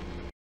on.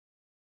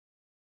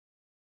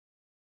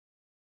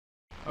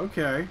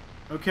 Okay.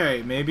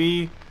 Okay,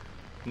 maybe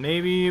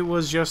it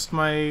was just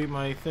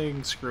my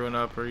thing screwing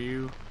up. Are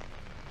you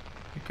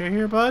okay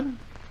here, bud?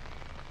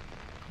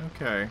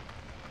 Okay.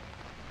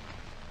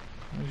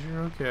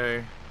 You're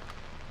okay.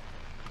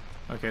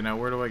 Okay, now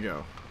where do I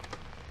go?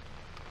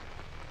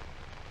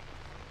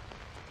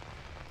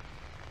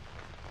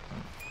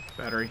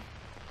 Battery.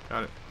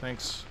 Got it.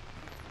 Thanks.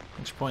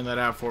 Thanks for pointing that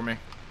out for me.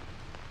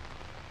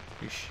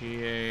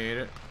 Appreciate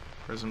it.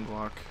 Prison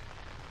block.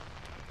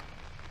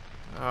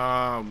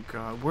 Oh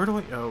god, where do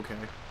I... Oh, okay.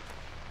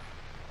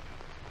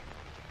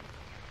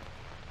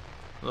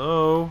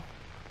 Hello?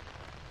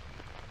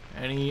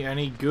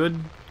 Any good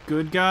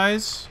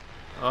guys?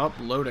 Up,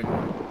 loading.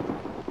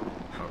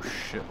 Oh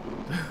shit.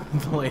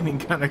 The lightning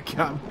kind of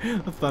got me.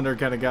 The thunder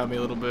kind of got me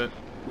a little bit.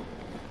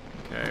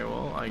 Okay,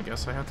 well, I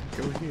guess I have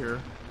to go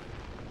here.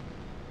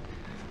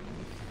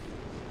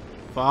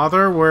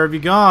 Father, where have you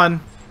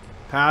gone?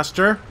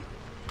 Pastor?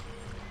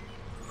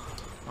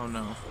 Oh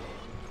no.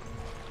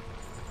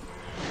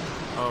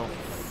 Oh,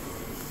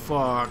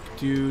 fuck,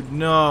 dude,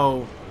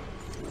 no.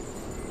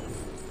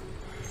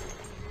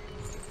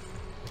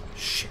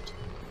 Shit.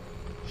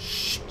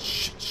 Shit,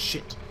 shit,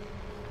 shit.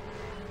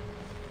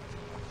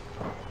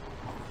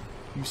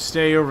 You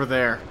stay over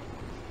there.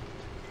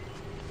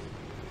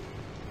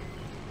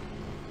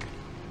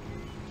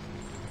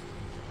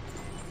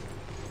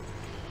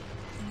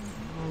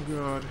 Oh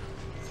god.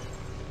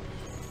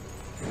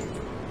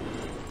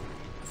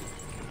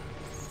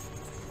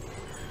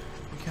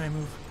 Can I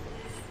move?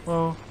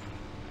 Whoa.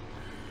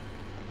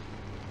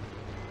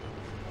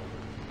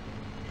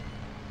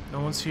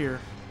 No one's here.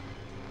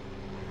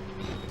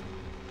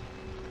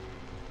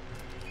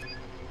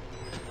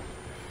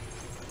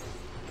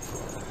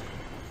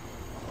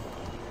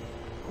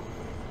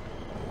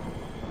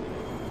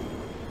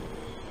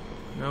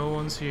 No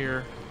one's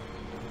here.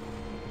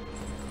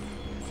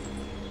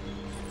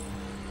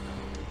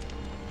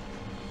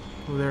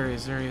 Oh, there he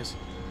is, there he is.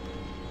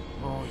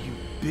 Oh, you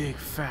big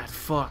fat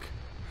fuck.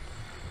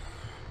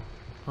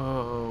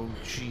 Oh,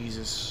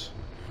 Jesus.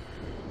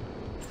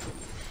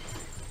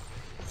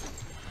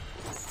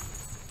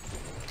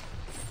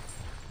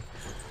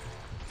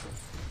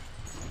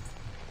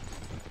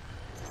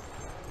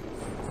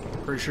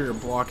 Pretty sure you're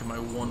blocking my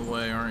one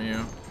way, aren't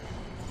you?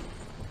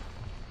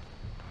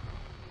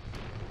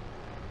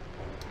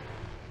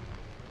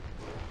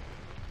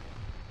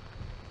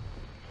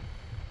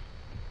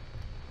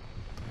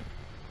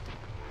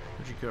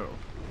 Where'd you go?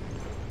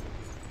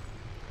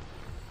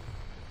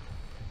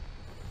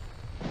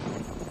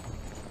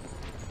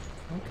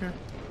 Okay.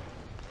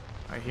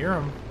 I hear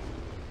him.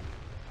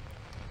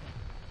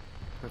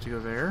 Have to go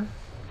there?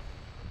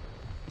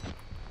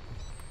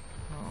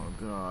 Oh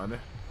god.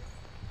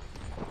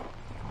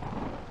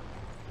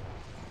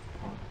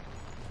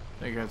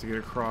 I think I have to get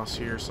across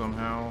here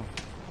somehow.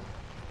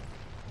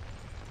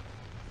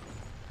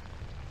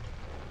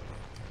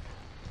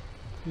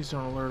 Please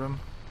don't alert him.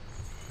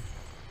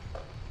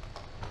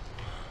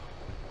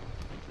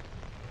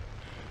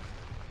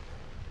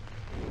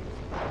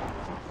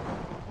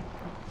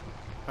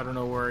 I don't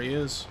know where he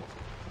is.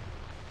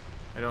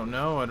 I don't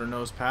know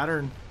his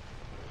pattern.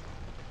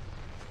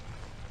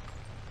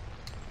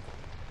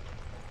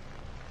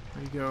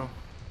 Where'd he go?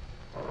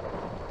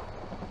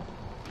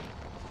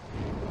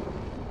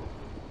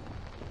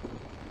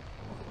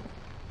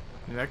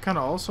 And that kind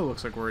of also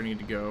looks like where I need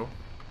to go.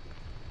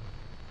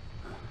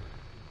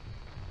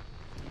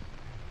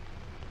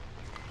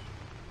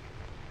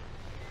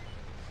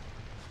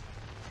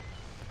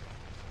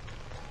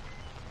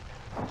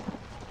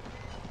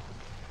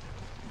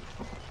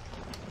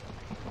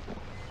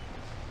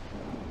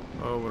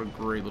 Oh, what a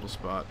great little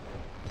spot.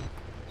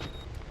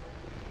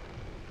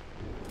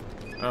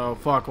 Oh,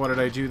 fuck, why did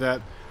I do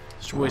that?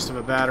 Just a waste of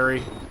a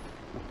battery.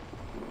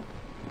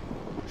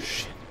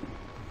 Shit.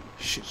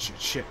 Shit, shit,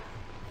 shit.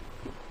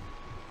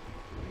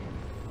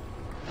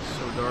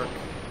 So dark.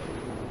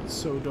 It's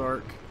so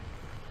dark.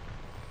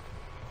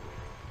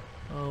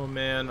 Oh,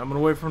 man. I'm gonna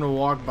wait for him to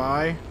walk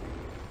by.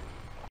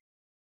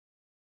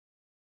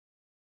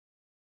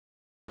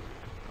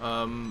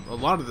 A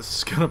lot of this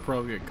is gonna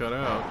probably get cut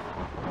out.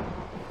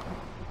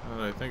 Now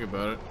that I think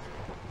about it.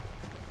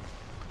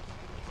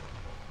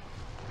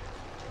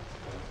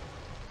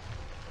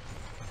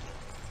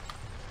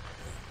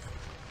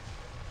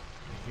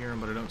 I hear him,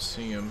 but I don't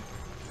see him.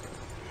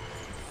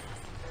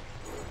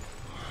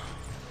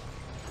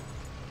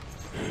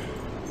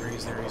 There he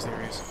is, there he is,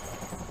 there he is.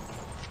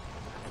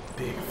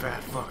 Big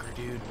fat fucker,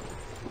 dude.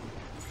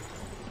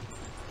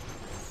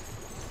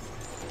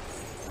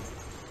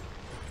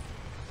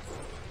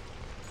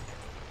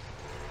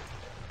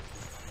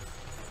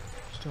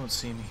 Just don't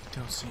see me,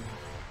 don't see me.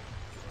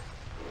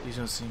 Please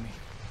don't see me.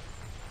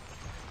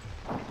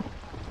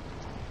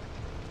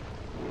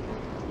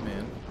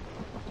 Man.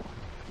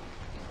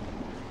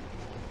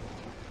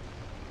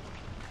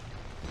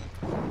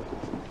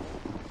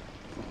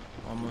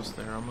 Almost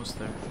there, almost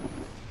there.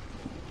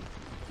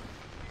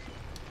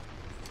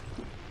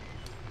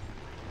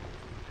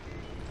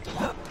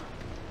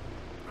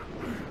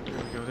 There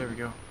we go, there we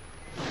go.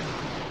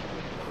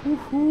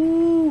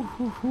 Woohoo!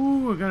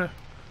 Woohoo! I got a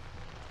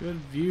good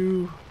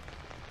view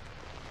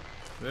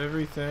of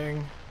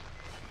everything.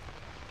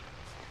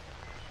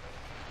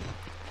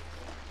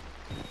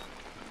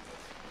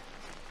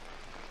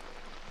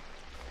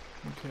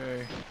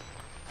 Okay.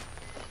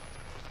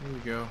 Here we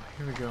go,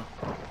 here we go.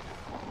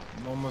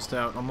 I'm almost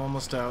out, I'm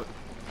almost out.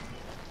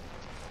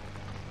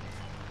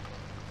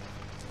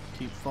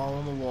 Keep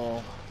following the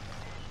wall.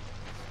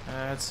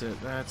 That's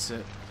it, that's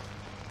it.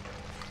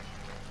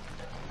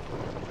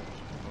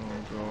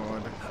 Oh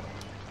god.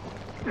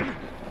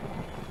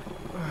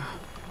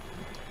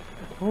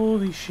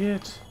 Holy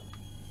shit.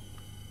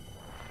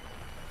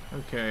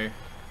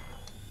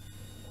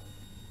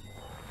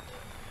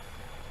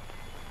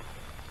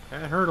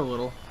 That hurt a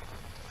little.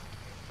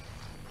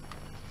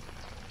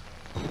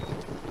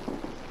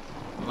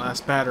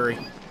 Last battery.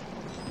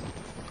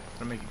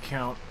 Gotta make it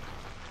count.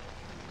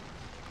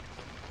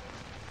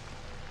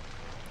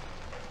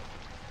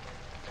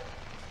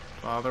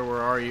 Father,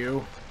 where are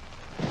you?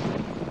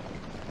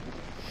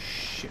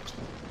 Shit.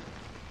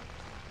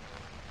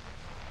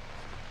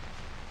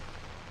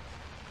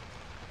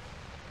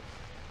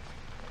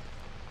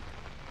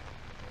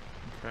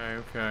 Okay,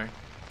 okay.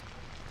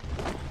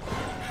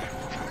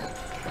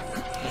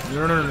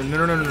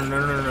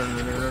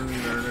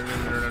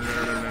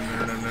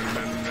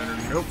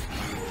 Nope.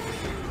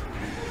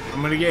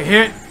 I'm gonna get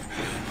hit.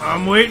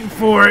 I'm waiting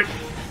for it.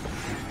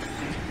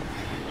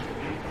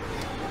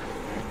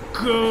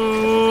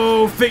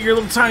 Go fit your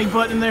little tiny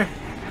butt in there.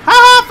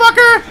 Ha,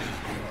 fucker!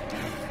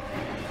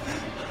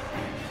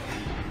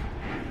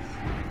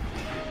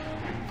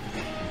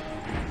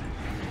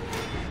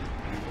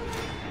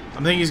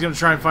 I think he's gonna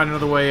try and find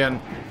another way in.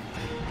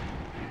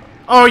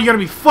 Oh, you gotta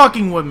be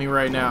fucking with me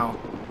right now.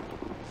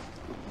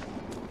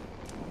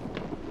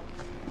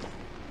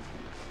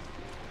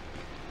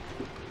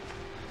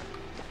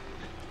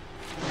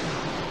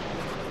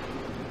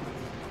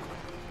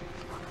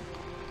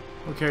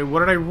 Okay, what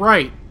did I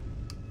write?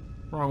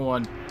 Wrong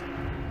one.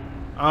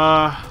 Oh,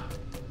 I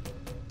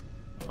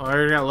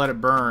already gotta let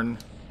it burn.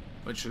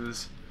 Which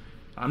is...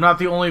 I'm not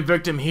the only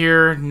victim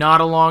here.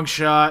 Not a long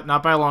shot.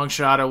 Not by a long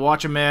shot. I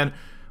watch a man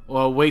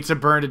wait to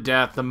burn to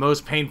death. The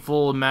most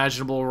painful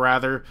imaginable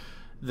rather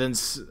than...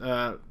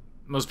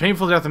 most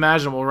painful death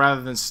imaginable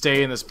rather than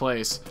stay in this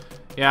place.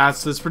 Yeah,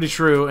 that's pretty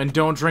true. And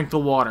don't drink the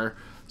water.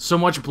 So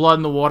much blood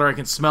in the water, I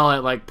can smell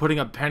it like putting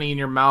a penny in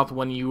your mouth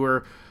when you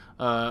were...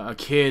 a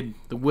kid.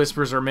 The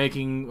whispers are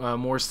making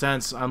more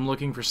sense. I'm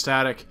looking for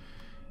static.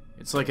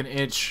 It's like an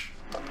itch.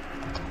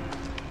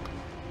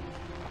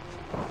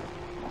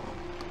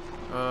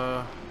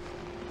 Okay,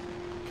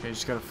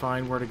 just gotta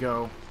find where to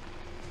go.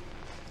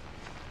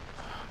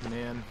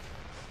 Man.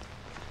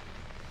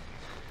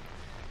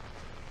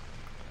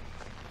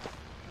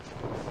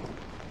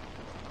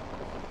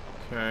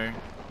 Okay,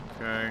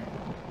 okay.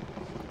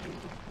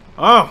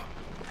 Oh!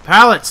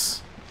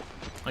 Pallets!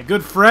 My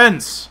good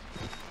friends!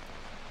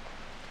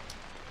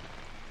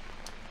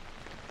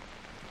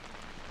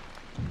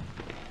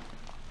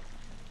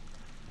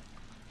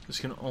 This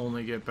can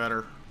only get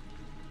better.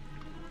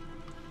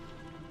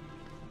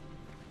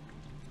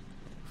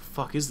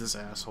 Fuck is this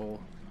asshole?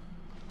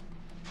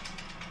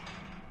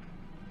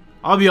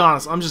 I'll be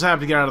honest, I'm just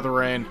happy to get out of the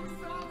rain. You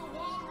saw the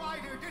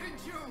Walrider,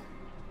 didn't you?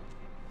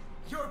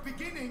 You're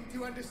beginning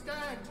to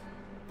understand,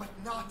 but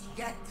not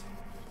yet.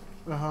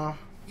 Uh-huh.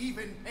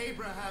 Even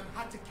Abraham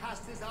had to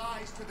cast his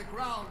eyes to the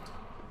ground.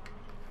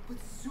 But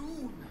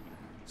soon,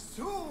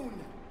 soon,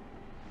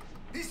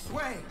 this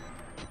way,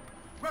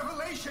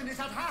 revelation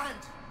is at hand.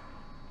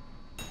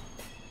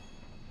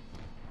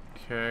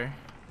 Okay.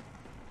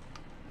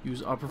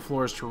 Use upper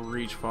floors to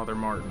reach Father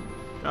Martin.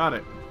 Got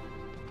it.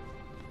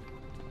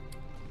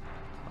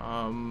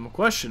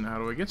 Question, how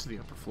do I get to the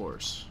upper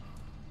floors?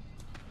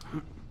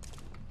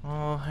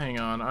 Well, hang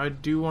on. I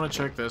do want to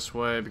check this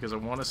way because I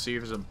want to see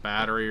if there's a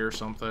battery or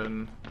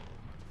something.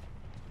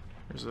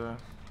 There's a...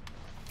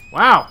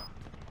 Wow!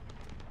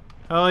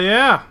 Hell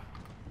yeah!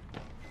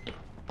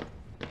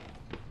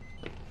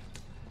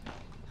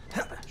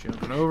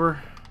 Jumping over.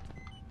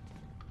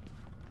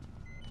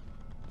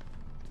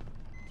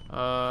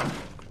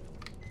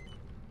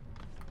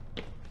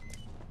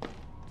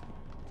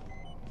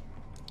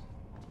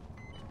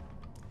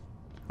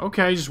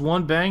 Okay, just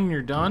one bang and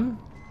you're done?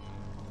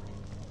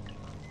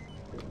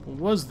 What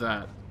was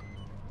that?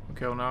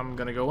 Okay, well now I'm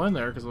gonna go in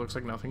there because it looks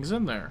like nothing's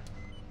in there.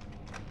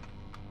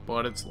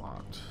 But it's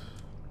locked.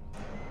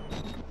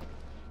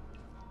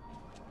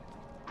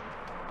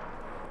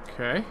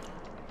 Okay.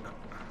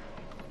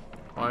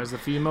 Why is the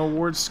female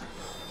ward...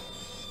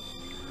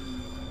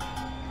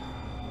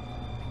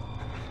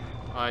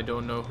 I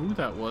don't know who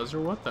that was or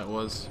what that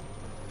was.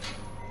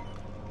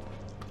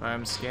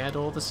 I'm scared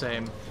all the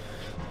same.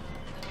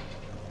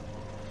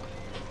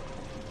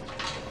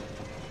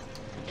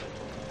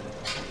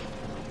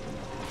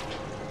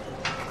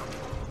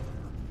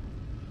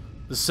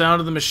 The sound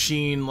of the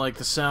machine, like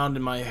the sound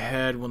in my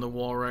head when the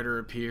Walrider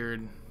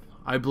appeared.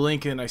 I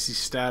blink and I see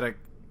static.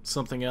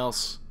 Something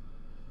else.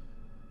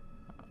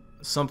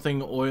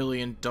 Something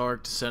oily and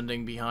dark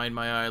descending behind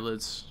my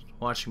eyelids.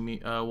 Watching me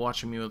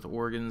with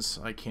organs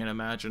I can't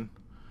imagine.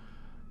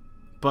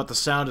 But the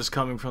sound is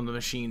coming from the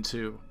machine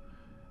too.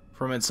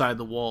 From inside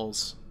the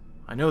walls.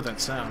 I know that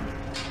sound.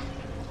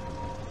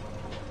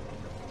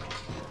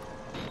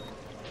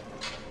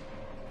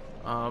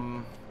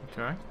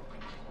 Okay.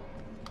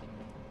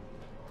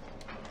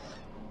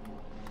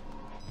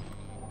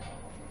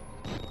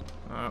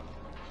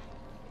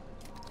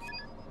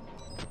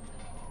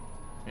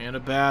 And a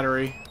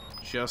battery.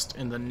 Just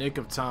in the nick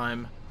of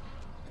time.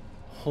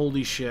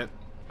 Holy shit.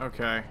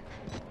 Okay.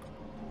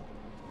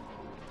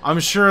 I'm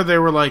sure they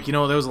were like, you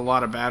know, there was a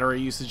lot of battery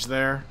usage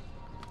there.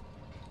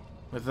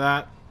 With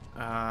that.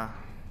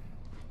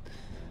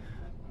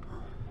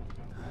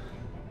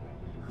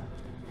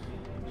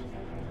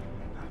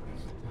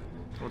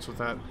 What's with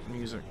that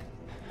music?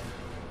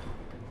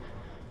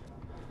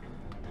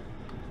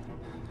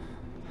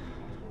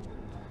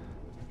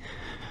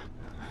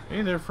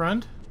 Hey there,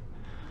 friend.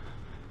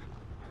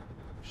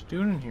 What you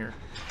doing in here?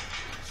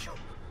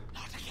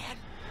 Not again.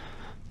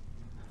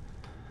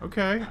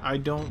 Okay, I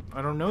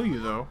don't know you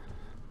though.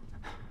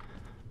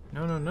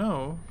 No,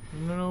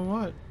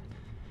 what?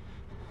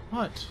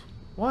 What?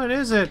 What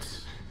is it?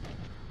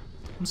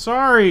 I'm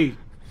sorry.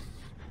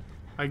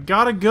 I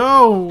gotta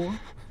go.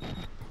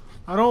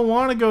 I don't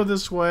want to go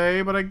this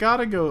way, but I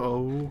gotta go.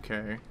 Oh,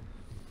 okay.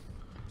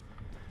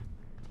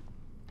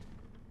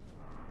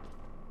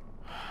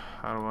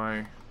 How do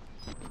I...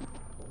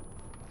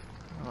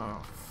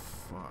 Oh,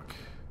 fuck.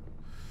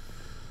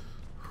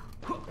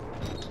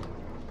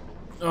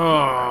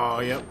 Oh,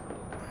 yep.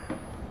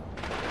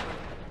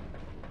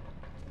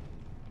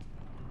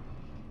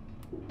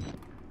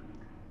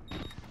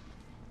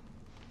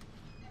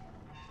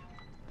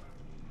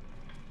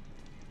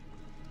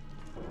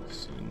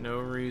 See no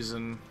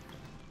reason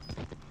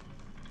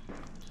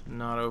to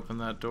not open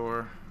that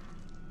door.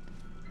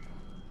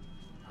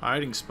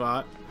 Hiding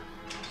spot.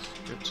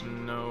 Good to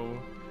know.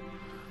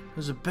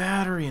 There's a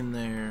battery in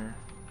there.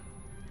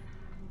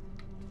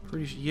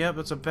 Pretty sure. Yep,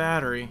 it's a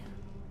battery.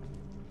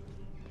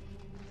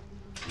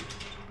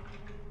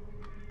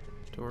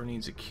 Door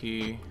needs a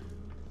key.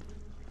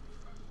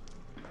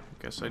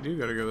 Guess I do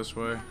gotta go this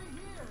way.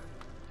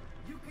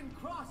 You can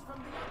cross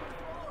from the upper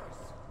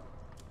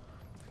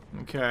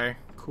floors. Okay,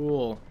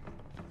 cool.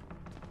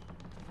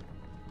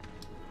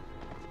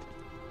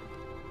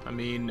 I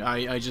mean,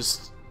 I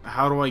just...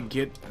 How do I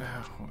get...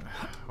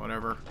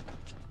 whatever.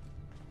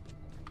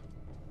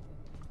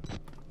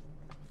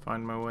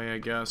 Find my way, I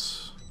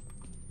guess.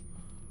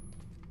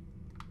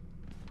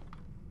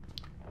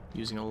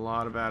 Using a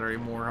lot of battery,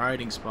 more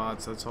hiding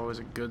spots. That's always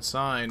a good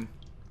sign.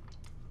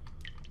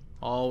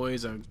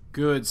 Always a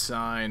good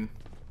sign.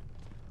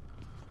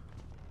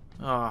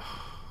 Oh,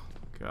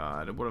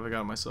 God. What have I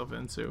got myself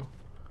into?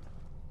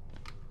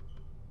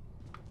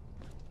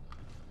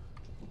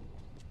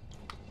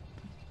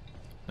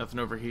 Nothing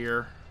over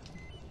here.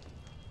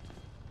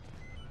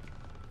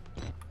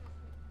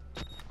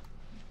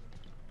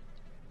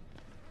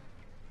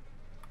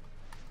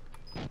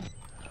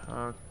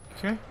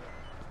 Okay.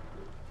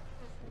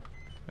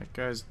 That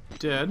guy's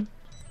dead.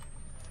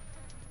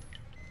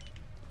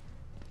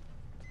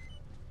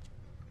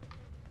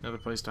 Another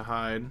place to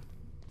hide.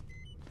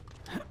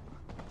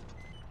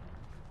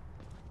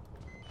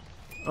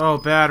 Oh,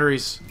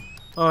 batteries.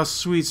 Oh,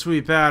 sweet,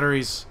 sweet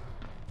batteries.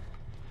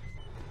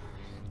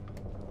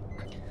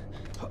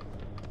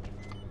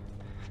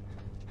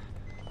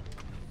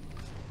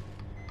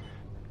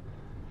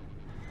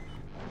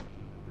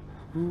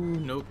 Ooh,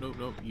 nope, nope,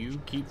 nope. You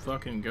keep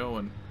fucking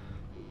going.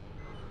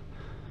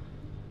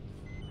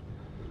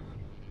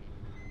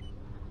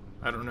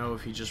 I don't know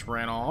if he just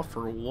ran off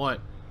or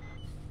what.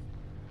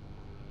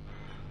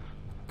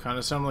 Kind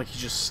of sounded like he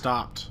just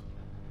stopped.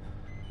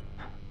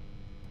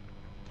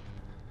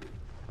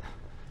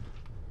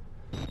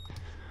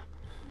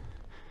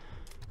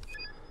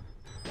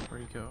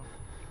 Where'd he go?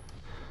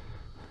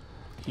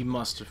 He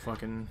must have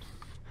fucking...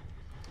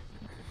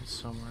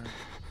 somewhere.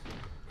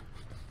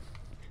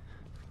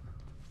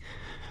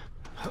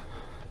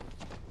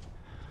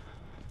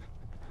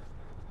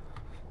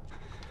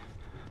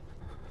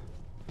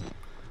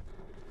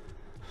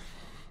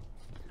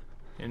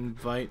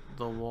 Invite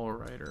the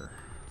Walrider.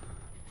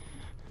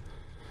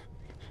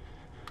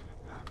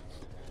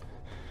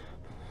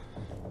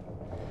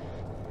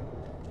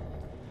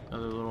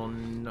 Another little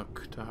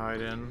nook to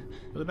hide in.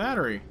 With a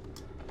battery!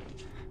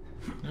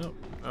 Nope.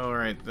 Oh,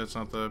 right. That's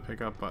not the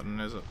pickup button,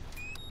 is it?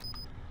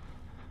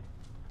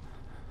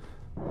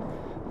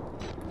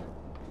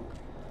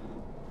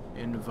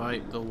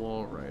 Invite the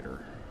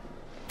Walrider.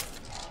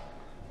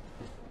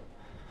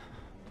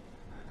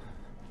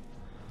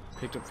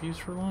 Picked up fuse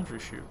for laundry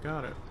chute.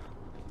 Got it.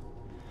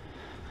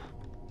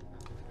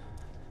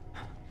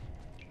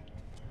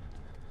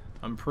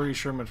 I'm pretty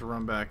sure I'm going to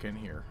run back in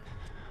here.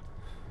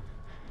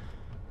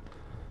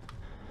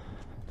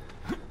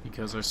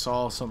 Because I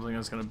saw something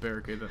that's going to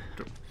barricade that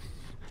door.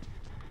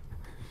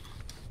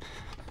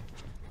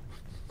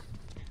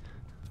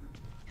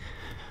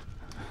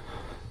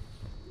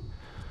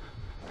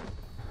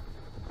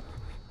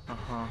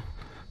 Uh-huh.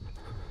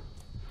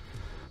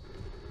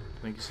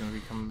 I think he's going to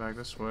be coming back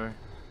this way.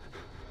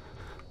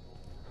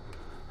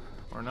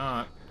 Or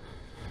not.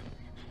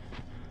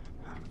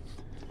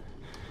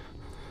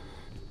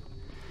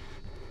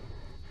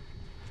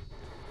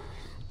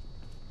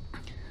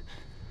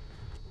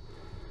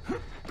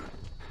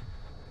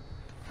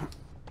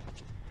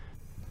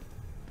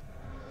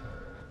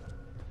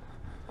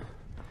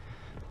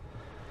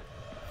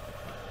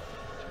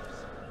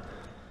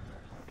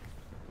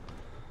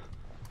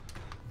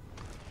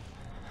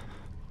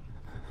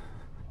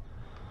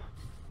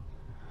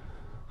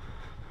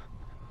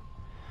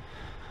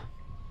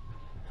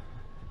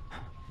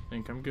 I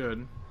think I'm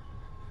good.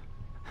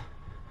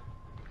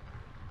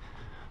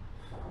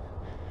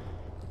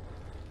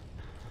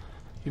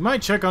 He He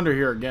might check under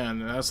here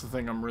again, and that's the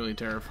thing I'm really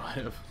terrified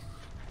of.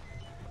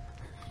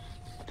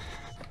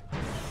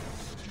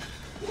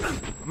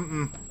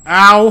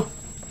 Ow!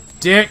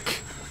 Dick!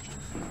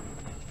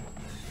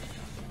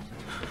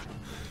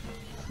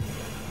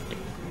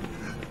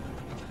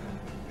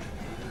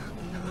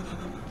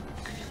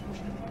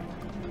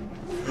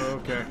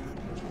 Okay.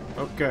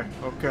 Okay,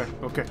 okay,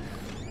 okay.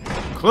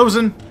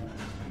 Closing!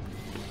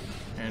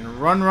 And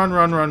run, run,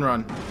 run, run,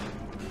 run.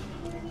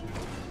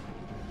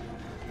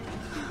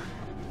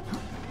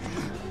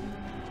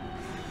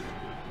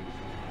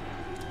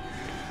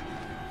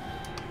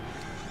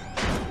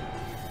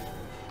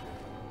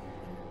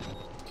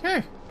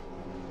 Okay.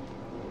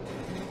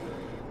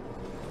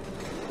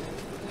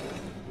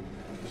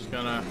 Just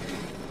gonna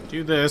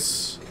do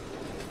this.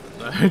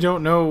 I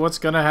don't know what's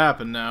gonna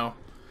happen now.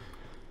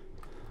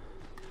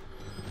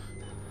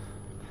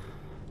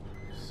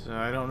 So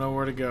I don't know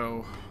where to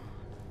go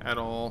at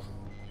all.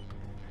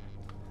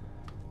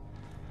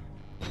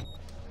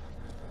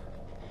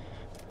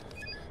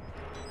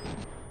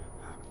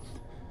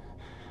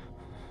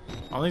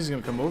 I think he's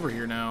gonna come over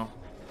here now.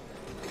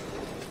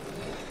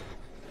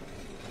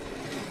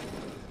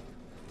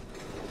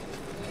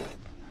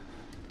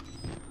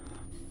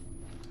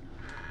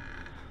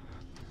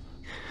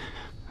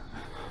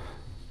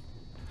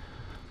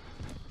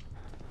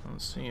 I don't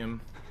see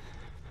him.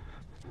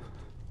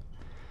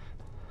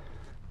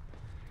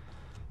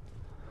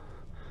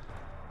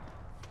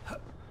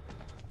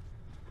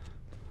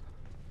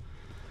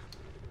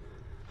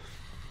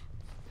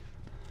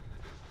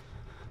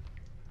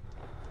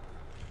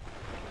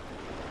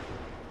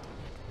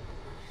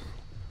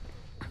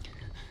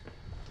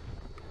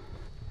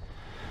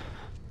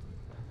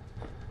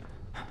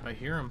 I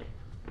hear him.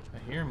 I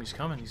hear him. He's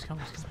coming. He's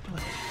coming. He's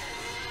coming.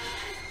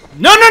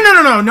 No, no, no,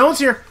 no, no. No one's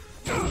here.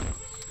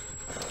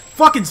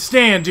 Fucking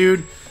stand,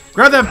 dude.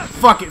 Grab that.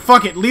 Fuck it.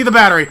 Fuck it. Leave the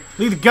battery.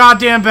 Leave the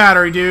goddamn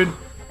battery, dude.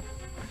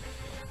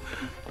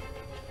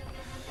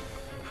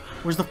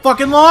 Where's the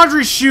fucking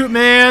laundry chute,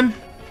 man?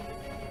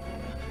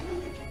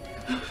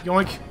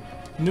 Yoink.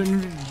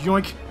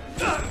 Yoink.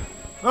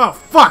 Oh,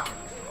 fuck.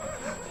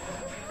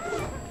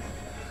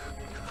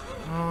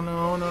 Oh,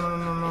 no, no, no,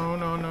 no,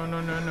 no, no, no,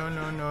 no, no, no,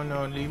 no, no,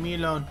 no. Leave me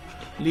alone.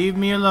 Leave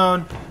me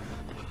alone.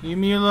 Leave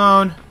me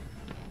alone.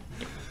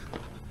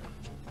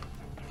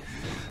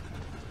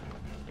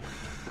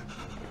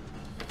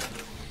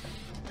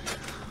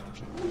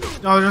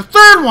 Oh, there's a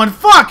third one!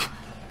 Fuck!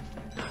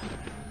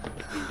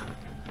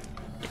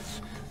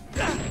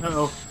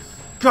 Uh-oh.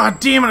 God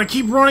damn it, I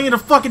keep running into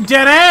fucking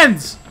dead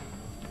ends!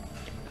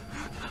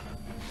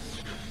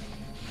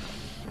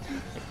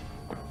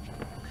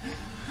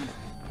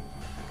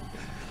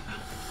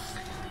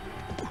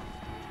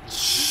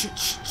 Shit,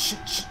 shit,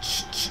 shit, shit,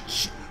 shit, shit,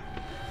 shit.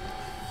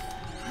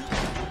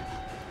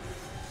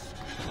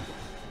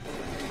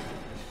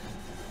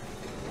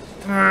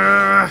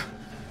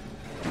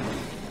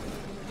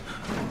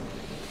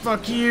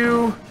 Fuck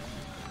you!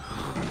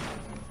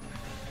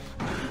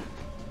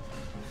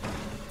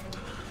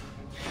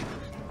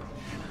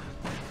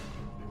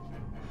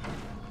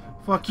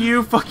 Fuck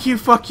you, fuck you,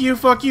 fuck you,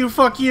 fuck you,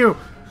 fuck you!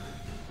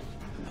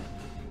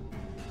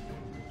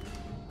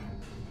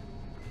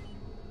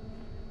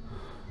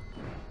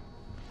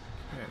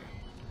 Okay.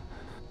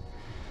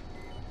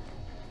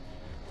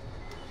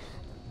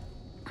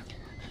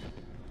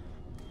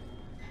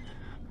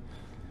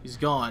 He's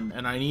gone,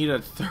 and I need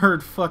a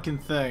third fucking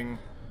thing.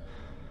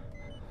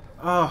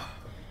 Oh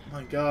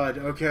my god,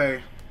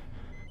 okay.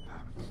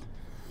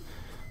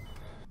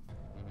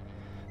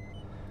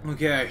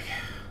 Okay.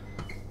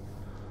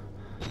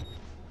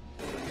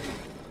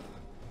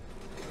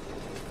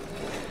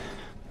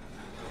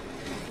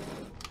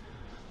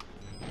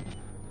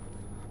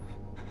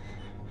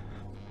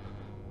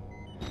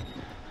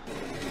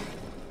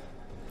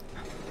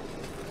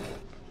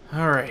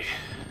 Alright.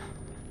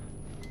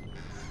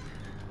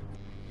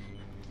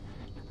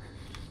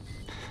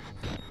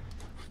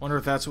 Wonder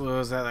if that's what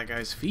was at that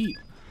guy's feet.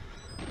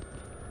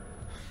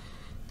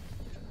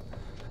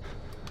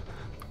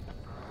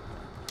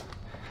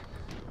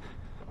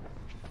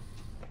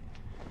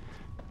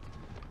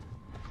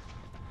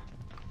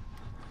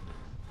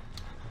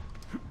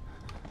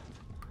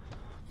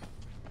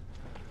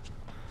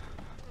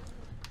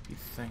 Be the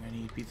thing I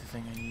need, be the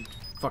thing I need.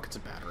 Fuck, it's a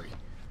battery.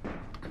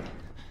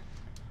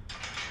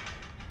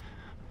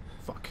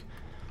 Fuck.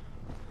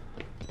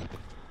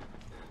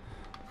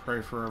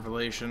 Pray for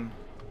revelation.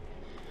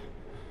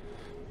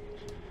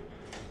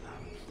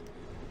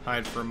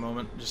 Hide for a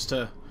moment, just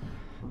to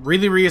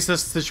really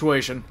reassess the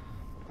situation.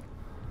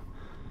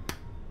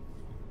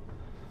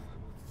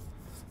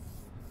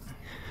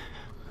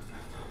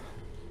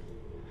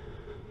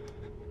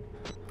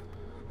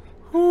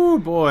 Ooh,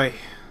 boy.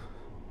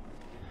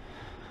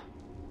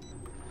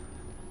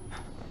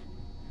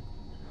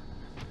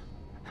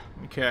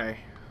 Okay.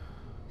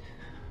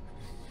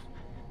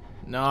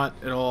 Not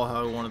at all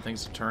how I wanted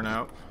things to turn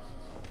out.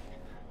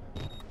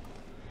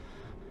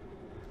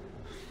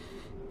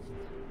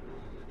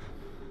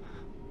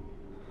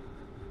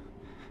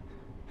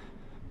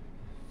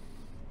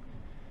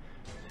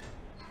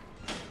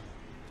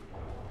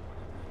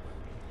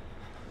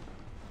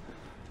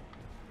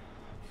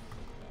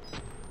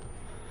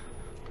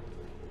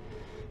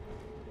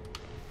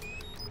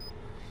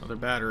 another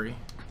battery.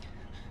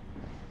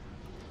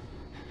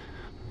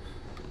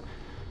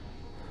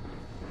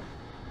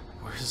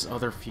 Where's this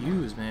other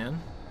fuse,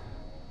 man?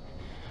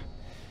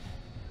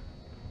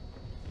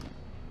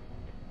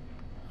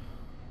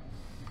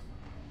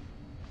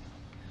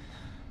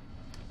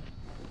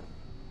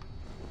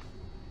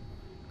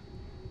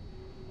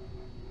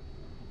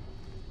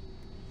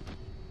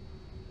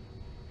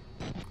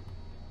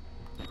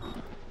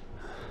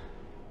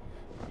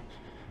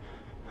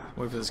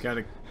 Wait for this guy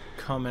to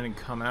come in and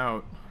come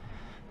out.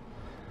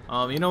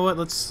 You know what?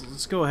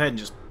 Let's go ahead and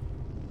just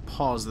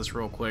pause this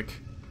real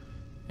quick,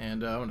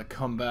 and I'm gonna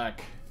come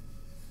back.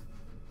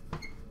 I'm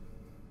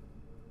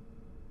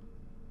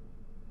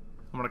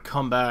gonna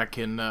come back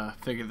and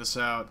figure this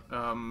out.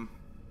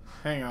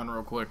 Hang on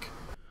real quick.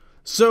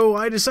 So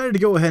I decided to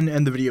go ahead and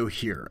end the video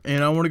here,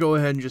 and I want to go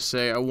ahead and just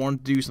say I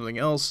want to do something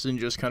else and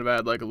just kind of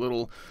add like a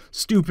little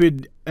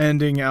stupid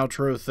ending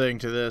outro thing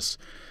to this.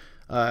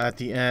 At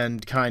the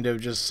end, kind of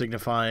just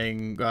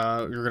signifying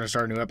you're going to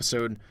start a new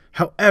episode.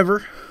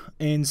 However,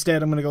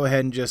 instead I'm going to go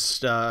ahead and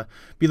just be a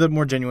little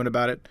more genuine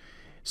about it.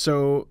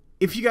 So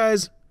if you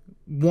guys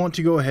want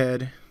to go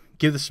ahead,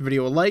 give this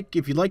video a like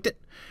if you liked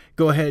it.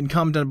 Go ahead and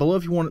comment down below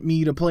if you want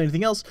me to play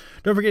anything else.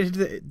 Don't forget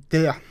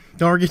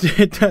to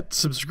hit that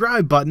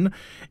subscribe button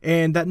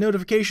and that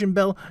notification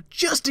bell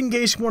just in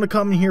case you want to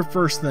come in here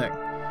first thing.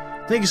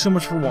 Thank you so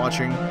much for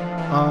watching.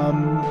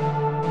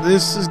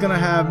 This is going to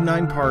have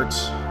 9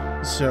 parts.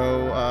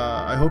 So,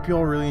 I hope you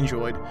all really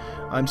enjoyed.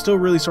 I'm still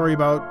really sorry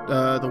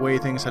about the way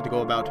things had to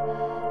go about.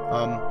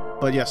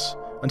 But yes,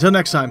 until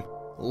next time,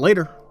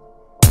 later.